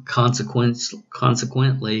and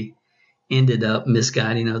consequently ended up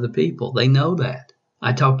misguiding other people. They know that.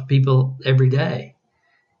 I talk to people every day.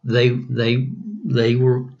 They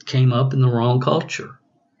came up in the wrong culture.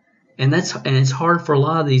 And it's hard for a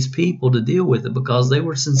lot of these people to deal with it because they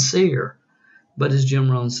were sincere. But as Jim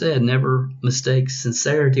Rohn said, never mistake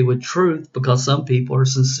sincerity with truth, because some people are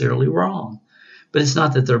sincerely wrong. But it's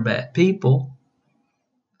not that they're bad people.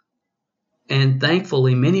 And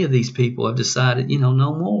thankfully, many of these people have decided, no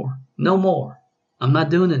more. No more. I'm not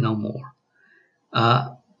doing it no more.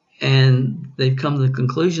 And they've come to the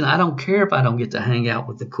conclusion, I don't care if I don't get to hang out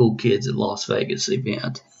with the cool kids at Las Vegas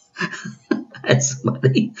event. I had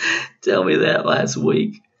somebody tell me that last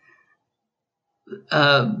week.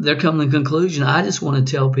 They're coming to the conclusion, I just want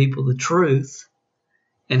to tell people the truth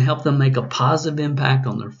and help them make a positive impact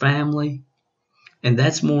on their family. And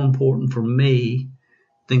that's more important for me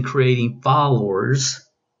than creating followers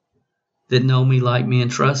that know me, like me,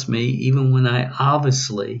 and trust me, even when I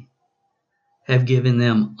obviously have given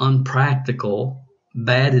them unpractical,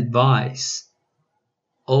 bad advice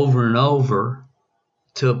over and over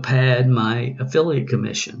to pad my affiliate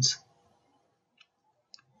commissions.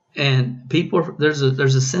 And people, there's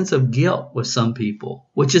a sense of guilt with some people,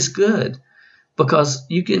 which is good, because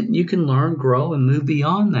you can learn, grow, and move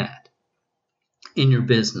beyond that in your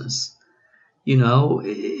business.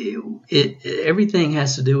 Everything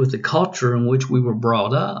has to do with the culture in which we were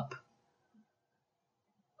brought up.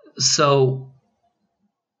 So,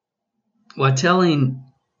 while telling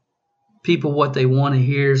people what they want to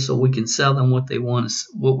hear, so we can sell them what we want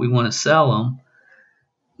to sell them,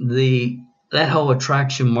 that whole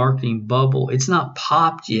attraction marketing bubble, it's not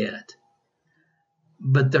popped yet,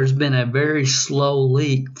 but there's been a very slow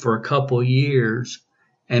leak for a couple years,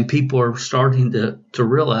 and people are starting to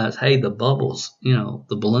realize, hey, the bubbles, the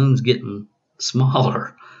balloon's getting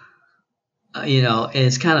smaller. And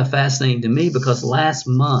it's kind of fascinating to me because last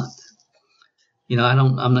month,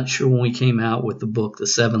 I'm not sure when we came out with the book, The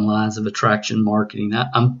 7 Lies of Attraction Marketing.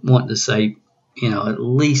 I'm wanting to say, at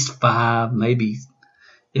least 5, maybe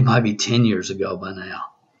it might be 10 years ago by now.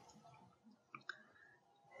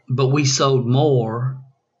 But we sold more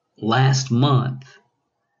last month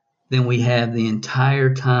than we have the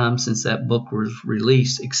entire time since that book was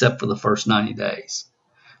released, except for the first 90 days.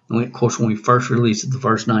 And of course, when we first released it, the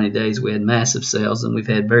first 90 days, we had massive sales, and we've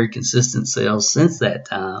had very consistent sales since that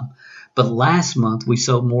time. But last month, we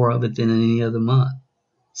sold more of it than any other month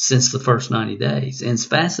since the first 90 days. And it's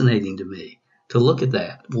fascinating to me to look at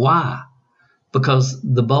that. Why? Because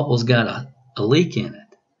the bubble's got a leak in it.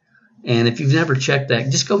 And if you've never checked that,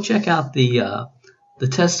 just go check out the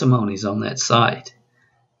testimonies on that site.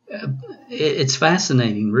 It's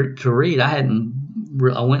fascinating to read. I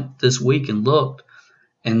went this week and looked,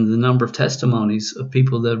 and the number of testimonies of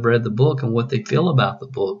people that have read the book and what they feel about the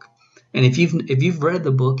book. And if you've read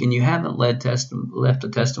the book and you haven't left a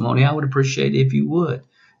testimony, I would appreciate it if you would,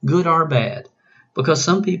 good or bad, because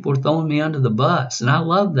some people are throwing me under the bus, and I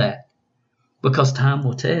love that, because time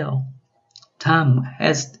will tell. Time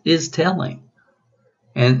is telling.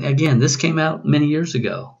 And again, this came out many years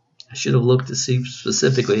ago. I should have looked to see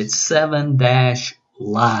specifically. It's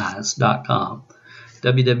 7-lies.com.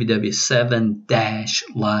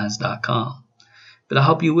 www.7-lies.com. But I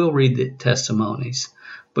hope you will read the testimonies,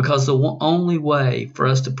 because the only way for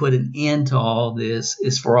us to put an end to all this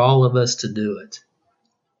is for all of us to do it.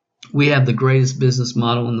 We have the greatest business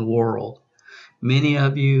model in the world. Many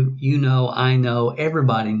of you, I know,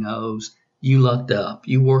 everybody knows, you lucked up.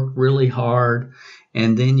 You worked really hard,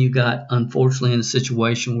 and then you got, unfortunately, in a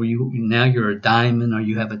situation where now you're a diamond, or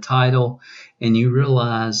you have a title, and you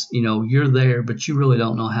realize, you're there, but you really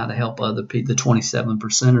don't know how to help other people, the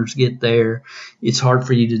 27%ers, get there. It's hard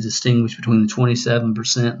for you to distinguish between the 27% and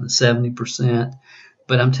the 70%.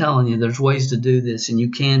 But I'm telling you, there's ways to do this, and you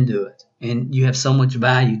can do it. And you have so much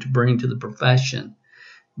value to bring to the profession,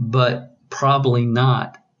 but probably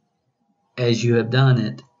not as you have done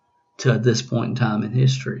it to this point in time in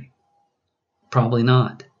history. Probably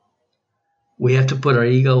not. We have to put our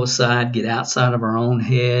ego aside, get outside of our own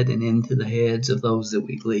head and into the heads of those that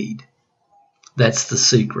we lead. That's the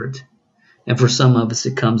secret. And for some of us,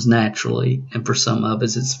 it comes naturally. And for some of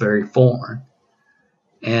us, it's very foreign.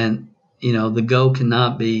 And, the goal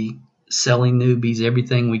cannot be selling newbies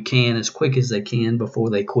everything we can as quick as they can before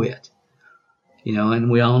they quit.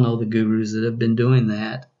 And we all know the gurus that have been doing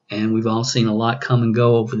that. And we've all seen a lot come and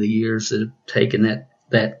go over the years that have taken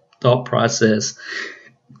that thought process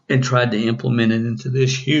and tried to implement it into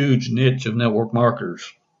this huge niche of network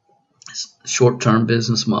marketers, short-term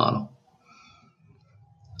business model.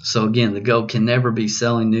 So again, the goal can never be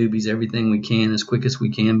selling newbies everything we can as quick as we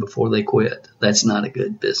can before they quit. That's not a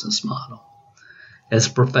good business model. As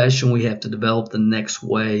a profession, we have to develop the next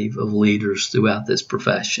wave of leaders throughout this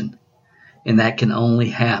profession. And that can only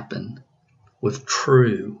happen with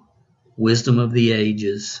true wisdom of the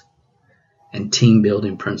ages and team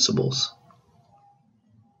building principles.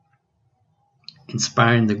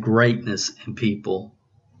 Inspiring the greatness in people,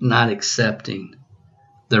 not accepting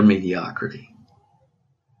their mediocrity.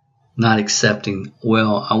 Not accepting,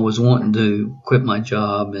 well, I was wanting to quit my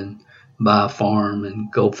job and buy a farm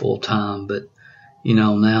and go full time, but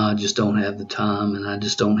now I just don't have the time, and I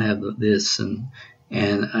just don't have this, and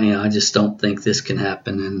I just don't think this can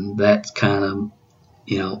happen. And that kind of,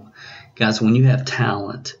 guys, when you have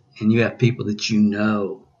talent and you have people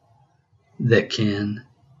that that can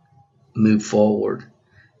move forward,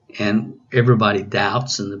 and everybody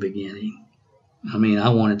doubts in the beginning. I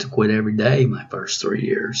wanted to quit every day my first 3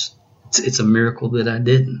 years. It's a miracle that I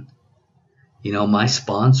didn't.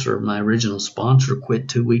 My original sponsor quit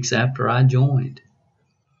 2 weeks after I joined.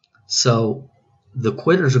 So the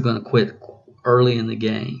quitters are going to quit early in the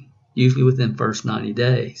game, usually within the first 90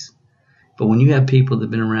 days. But when you have people that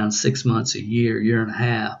have been around 6 months, a year and a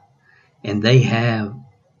half, and they have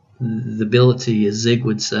the ability, as Zig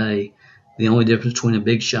would say, the only difference between a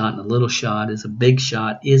big shot and a little shot is a big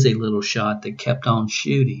shot is a little shot that kept on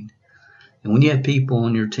shooting. And when you have people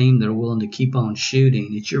on your team that are willing to keep on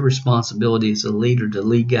shooting, it's your responsibility as a leader to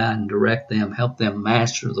lead, guide, and direct them, help them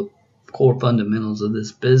master the core fundamentals of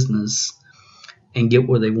this business and get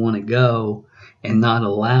where they want to go, and not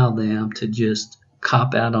allow them to just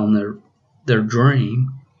cop out on their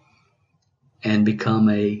dream and become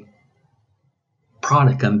a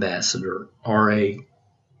product ambassador or a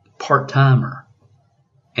part-timer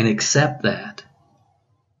and accept that.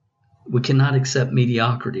 We cannot accept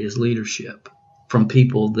mediocrity as leadership from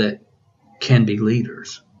people that can be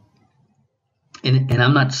leaders. And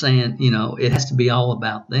I'm not saying, it has to be all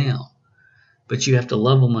about them, but you have to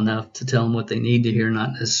love them enough to tell them what they need to hear,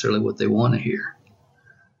 not necessarily what they want to hear.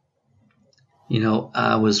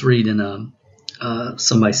 I was reading,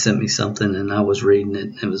 somebody sent me something and I was reading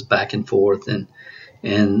it. It was back and forth, and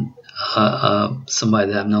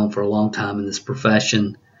somebody that I've known for a long time in this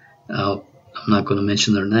profession, I'm not going to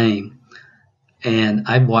mention their name, and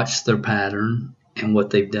I've watched their pattern and what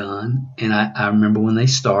they've done. And I remember when they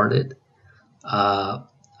started, her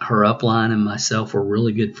upline and myself were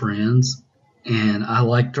really good friends, and I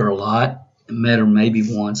liked her a lot. Met her maybe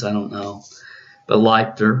once, I don't know, but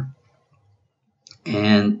liked her,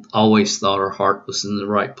 and always thought her heart was in the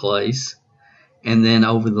right place. And then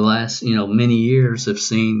over the last, many years, I've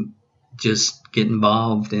seen just get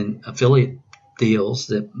involved in affiliate deals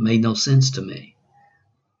that made no sense to me,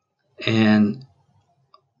 and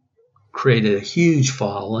created a huge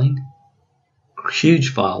following.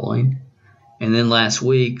 And then last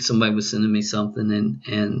week, somebody was sending me something,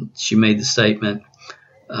 and she made the statement,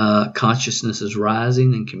 consciousness is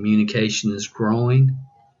rising and communication is growing,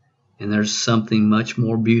 and there's something much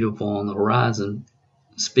more beautiful on the horizon,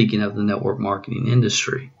 speaking of the network marketing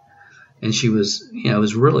industry. And she was, it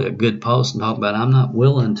was really a good post and talk about, I'm not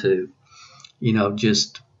willing to,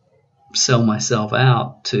 just sell myself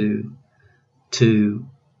out to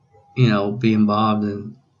be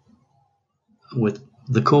involved with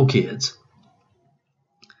the cool kids.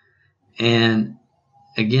 And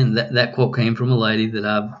again, that quote came from a lady that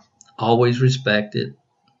I've always respected.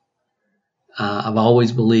 I've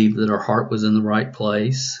always believed that her heart was in the right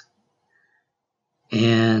place.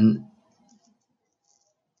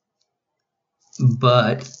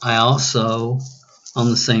 But I also, on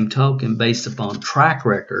the same token, based upon track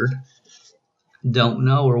record, don't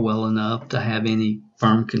know her well enough to have any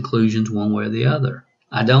firm conclusions one way or the other.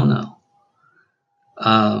 I don't know.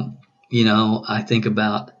 I think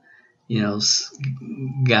about,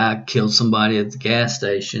 guy killed somebody at the gas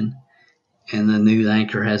station, and the news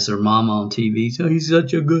anchor has their mama on TV. So he's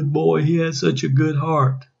such a good boy. He has such a good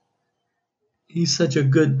heart. He's such a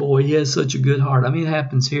good boy. He has such a good heart. I mean, it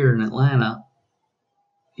happens here in Atlanta.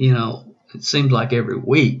 it seems like every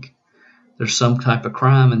week there's some type of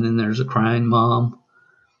crime, and then there's a crying mom,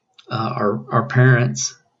 or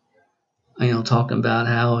parents, talking about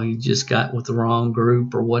how he just got with the wrong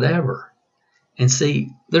group or whatever. And see,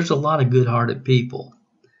 there's a lot of good-hearted people,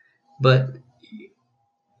 but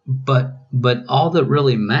all that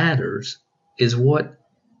really matters is what's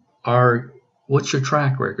your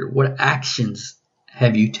track record? What actions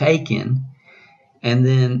have you taken? And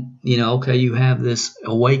then, okay, you have this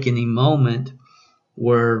awakening moment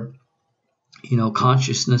where,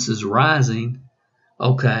 consciousness is rising.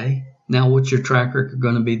 Okay, now what's your track record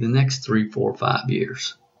going to be the next 3, 4, 5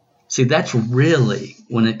 years? See, that's really,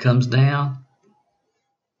 when it comes down,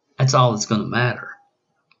 that's all that's going to matter.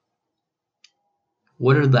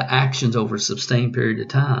 What are the actions over a sustained period of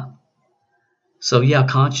time? So yeah,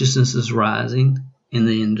 consciousness is rising in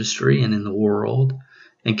the industry and in the world,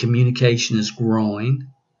 and communication is growing.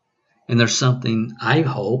 And there's something, I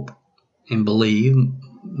hope and believe,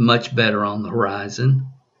 much better on the horizon.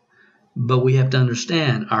 But we have to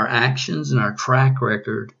understand our actions and our track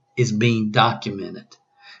record is being documented.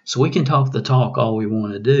 So we can talk the talk all we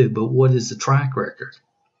want to do, but what is the track record?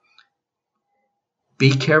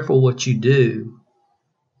 Be careful what you do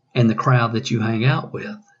and the crowd that you hang out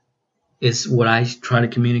with. Is what I try to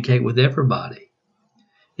communicate with everybody.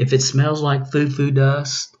 If it smells like foo-foo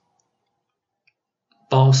dust,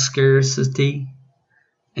 false scarcity,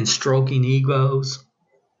 and stroking egos,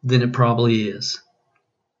 then it probably is.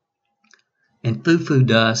 And foo-foo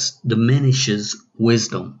dust diminishes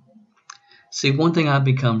wisdom. See, one thing I've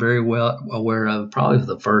become very well aware of, probably for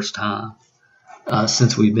the first time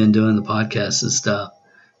since we've been doing the podcast and stuff,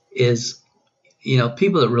 is,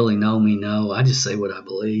 people that really know me know I just say what I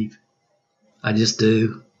believe. I just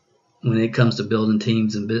do. When it comes to building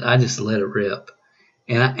teams, and I just let it rip.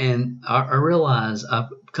 And I realize, I've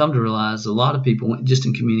come to realize a lot of people, just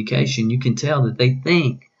in communication, you can tell that they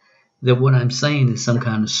think that what I'm saying is some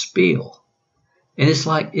kind of spiel. And it's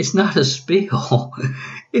like, it's not a spiel.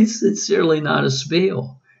 It's sincerely not a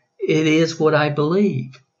spiel. It is what I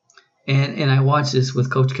believe. And I watch this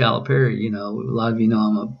with Coach Calipari. A lot of you know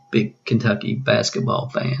I'm a big Kentucky basketball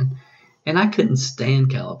fan. And I couldn't stand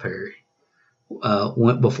Calipari.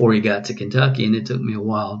 Before he got to Kentucky, and it took me a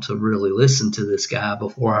while to really listen to this guy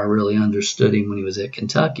before I really understood him when he was at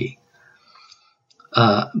Kentucky.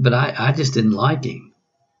 But I just didn't like him.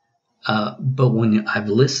 But when I've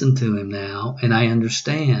listened to him now, and I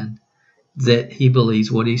understand that he believes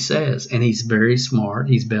what he says, and he's very smart,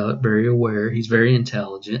 he's very aware, he's very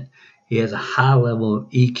intelligent, he has a high level of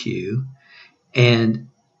EQ, and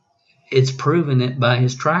it's proven it by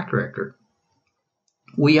his track record.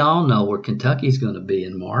 We all know where Kentucky's going to be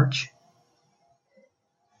in March.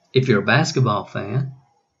 If you're a basketball fan,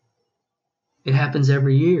 it happens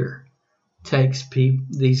every year. Takes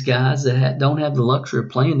these guys that don't have the luxury of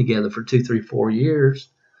playing together for 2, 3, 4 years,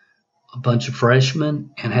 a bunch of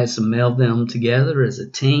freshmen, and has to meld them together as a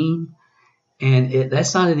team. And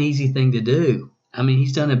that's not an easy thing to do. I mean,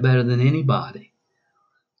 he's done it better than anybody.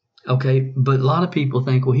 Okay, but a lot of people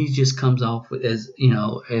think, well, he just comes off as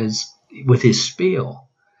with his spiel,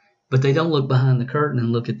 but they don't look behind the curtain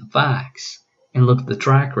and look at the facts and look at the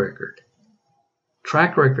track record.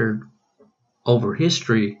 Track record over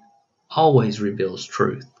history always reveals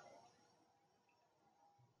truth.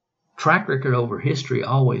 Track record over history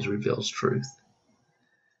always reveals truth.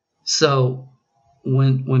 So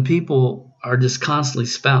when people are just constantly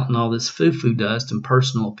spouting all this foo-foo dust and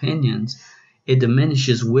personal opinions, it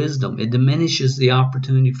diminishes wisdom. It diminishes the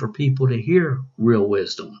opportunity for people to hear real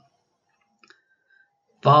wisdom.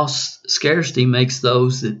 False scarcity makes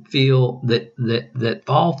those that feel that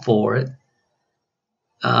fall for it,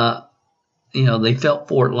 they felt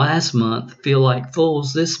for it last month, feel like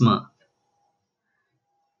fools this month.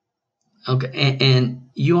 Okay,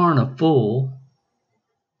 and you aren't a fool.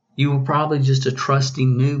 You were probably just a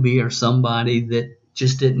trusting newbie or somebody that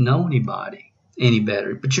just didn't know any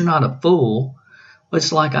better. But you're not a fool.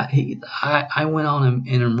 It's like I went on and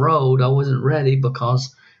enrolled. I wasn't ready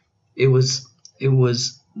because it was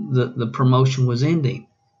the promotion was ending.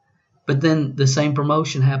 But then the same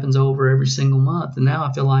promotion happens over every single month, and now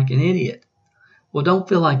I feel like an idiot. Well, don't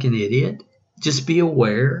feel like an idiot. Just be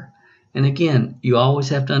aware. And again, you always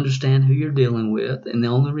have to understand who you're dealing with, and the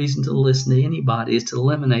only reason to listen to anybody is to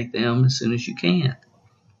eliminate them as soon as you can.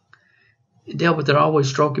 But they're always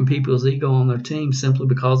stroking people's ego on their team simply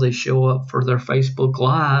because they show up for their Facebook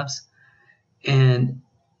Lives and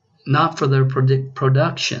not for their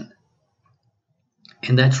production.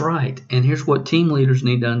 And that's right. And here's what team leaders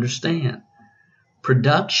need to understand.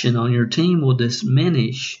 Production on your team will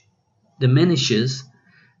diminishes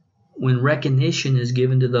when recognition is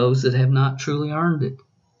given to those that have not truly earned it.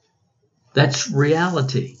 That's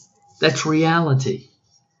reality. That's reality.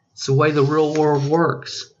 It's the way the real world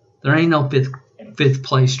works. There ain't no fifth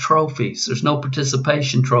place trophies. There's no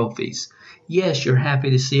participation trophies. Yes, you're happy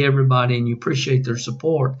to see everybody and you appreciate their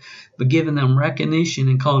support, but giving them recognition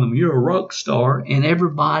and calling them, you're a rock star, and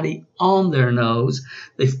everybody on there knows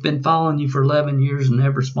they've been following you for 11 years and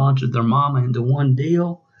never sponsored their mama into one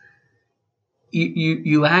deal.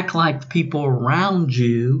 You act like the people around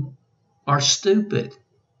you are stupid.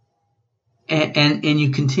 And you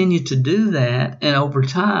continue to do that, and over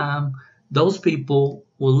time, those people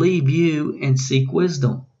will leave you and seek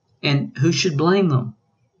wisdom. And who should blame them?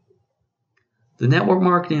 The network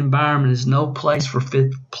marketing environment is no place for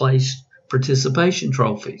fifth place participation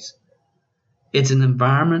trophies. It's an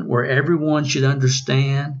environment where everyone should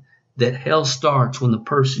understand that hell starts when the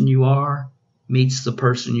person you are meets the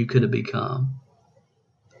person you could have become.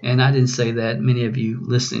 And I didn't say that. Many of you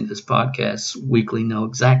listening to this podcast weekly know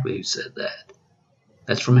exactly who said that.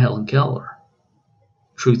 That's from Helen Keller.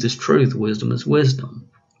 Truth is truth. Wisdom is wisdom.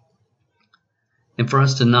 And for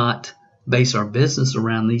us to not base our business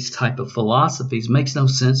around these type of philosophies makes no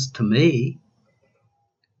sense to me.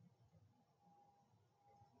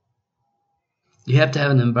 You have to have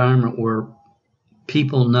an environment where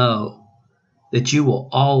people know that you will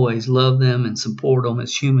always love them and support them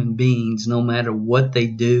as human beings no matter what they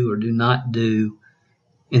do or do not do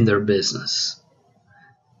in their business.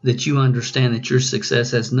 That you understand that your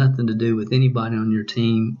success has nothing to do with anybody on your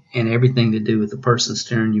team and everything to do with the person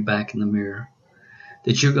staring you back in the mirror.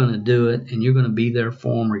 That you're going to do it and you're going to be there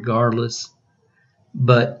for them regardless.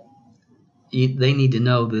 But they need to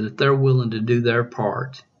know that if they're willing to do their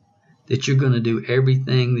part, that you're going to do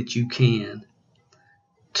everything that you can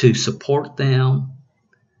to support them,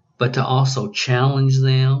 but to also challenge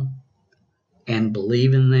them and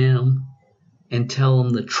believe in them and tell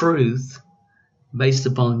them the truth based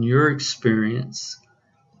upon your experience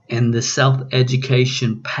and the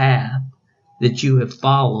self-education path that you have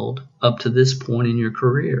followed up to this point in your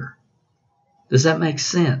career. Does that make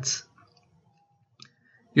sense?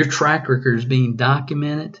 Your track record is being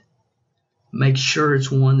documented. Make sure it's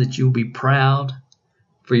one that you'll be proud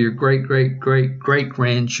for your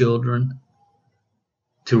great-great-great-great-grandchildren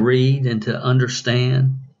to read and to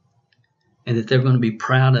understand, and that they're going to be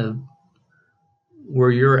proud of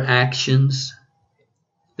where your actions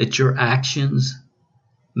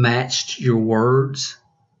matched your words.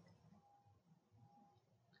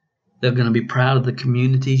 They're going to be proud of the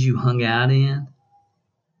communities you hung out in,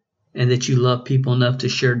 and that you love people enough to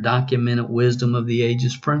share documented wisdom of the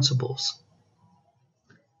ages principles.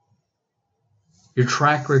 Your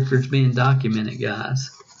track record's being documented,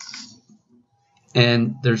 guys.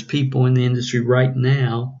 And there's people in the industry right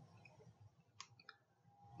now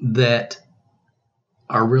that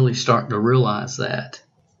are really starting to realize that.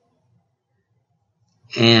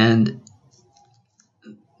 And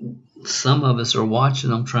some of us are watching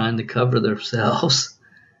them trying to cover themselves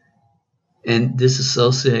and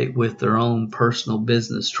disassociate with their own personal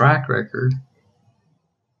business track record.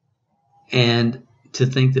 And to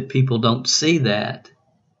think that people don't see that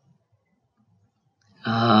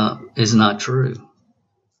is not true.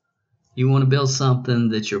 You want to build something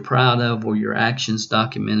that you're proud of, where your actions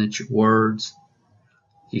documented your words.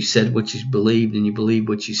 You said what you believed and you believed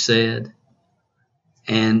what you said.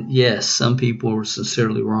 And yes, some people were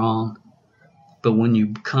sincerely wrong. But when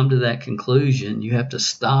you come to that conclusion, you have to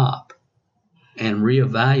stop and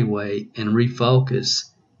reevaluate and refocus,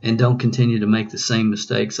 and don't continue to make the same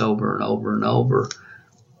mistakes over and over and over,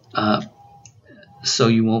 so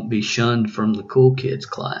you won't be shunned from the cool kids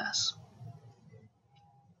class.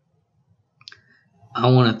 I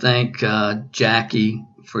want to thank Jackie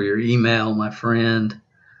for your email, my friend.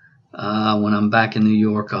 When I'm back in New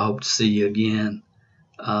York, I hope to see you again.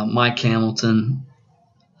 Mike Hamilton,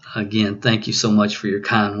 again, thank you so much for your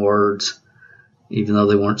kind words. Even though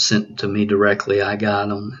they weren't sent to me directly, I got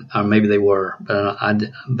them. Or maybe they were,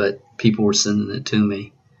 but people were sending it to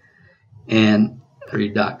me. And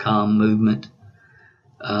 .com movement.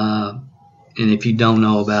 And if you don't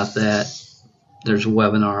know about that, there's a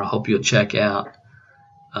webinar I hope you'll check out.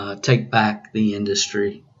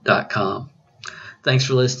 TakeBackTheIndustry.com. Thanks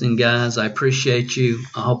for listening, guys. I appreciate you.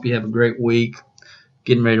 I hope you have a great week.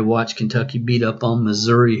 Getting ready to watch Kentucky beat up on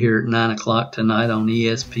Missouri here at 9 o'clock tonight on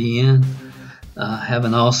ESPN. Have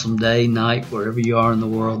an awesome day, night, wherever you are in the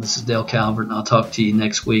world. This is Dale Calvert, and I'll talk to you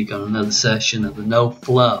next week on another session of the No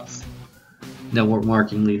Fluff Network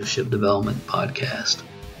Marketing Leadership Development Podcast.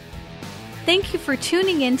 Thank you for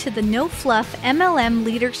tuning in to the No Fluff MLM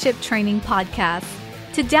Leadership Training Podcast.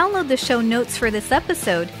 To download the show notes for this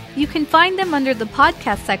episode, you can find them under the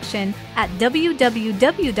podcast section at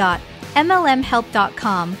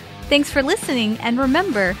www.mlmhelp.com. Thanks for listening, and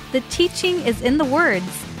remember, the teaching is in the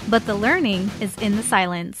words, but the learning is in the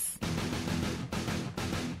silence.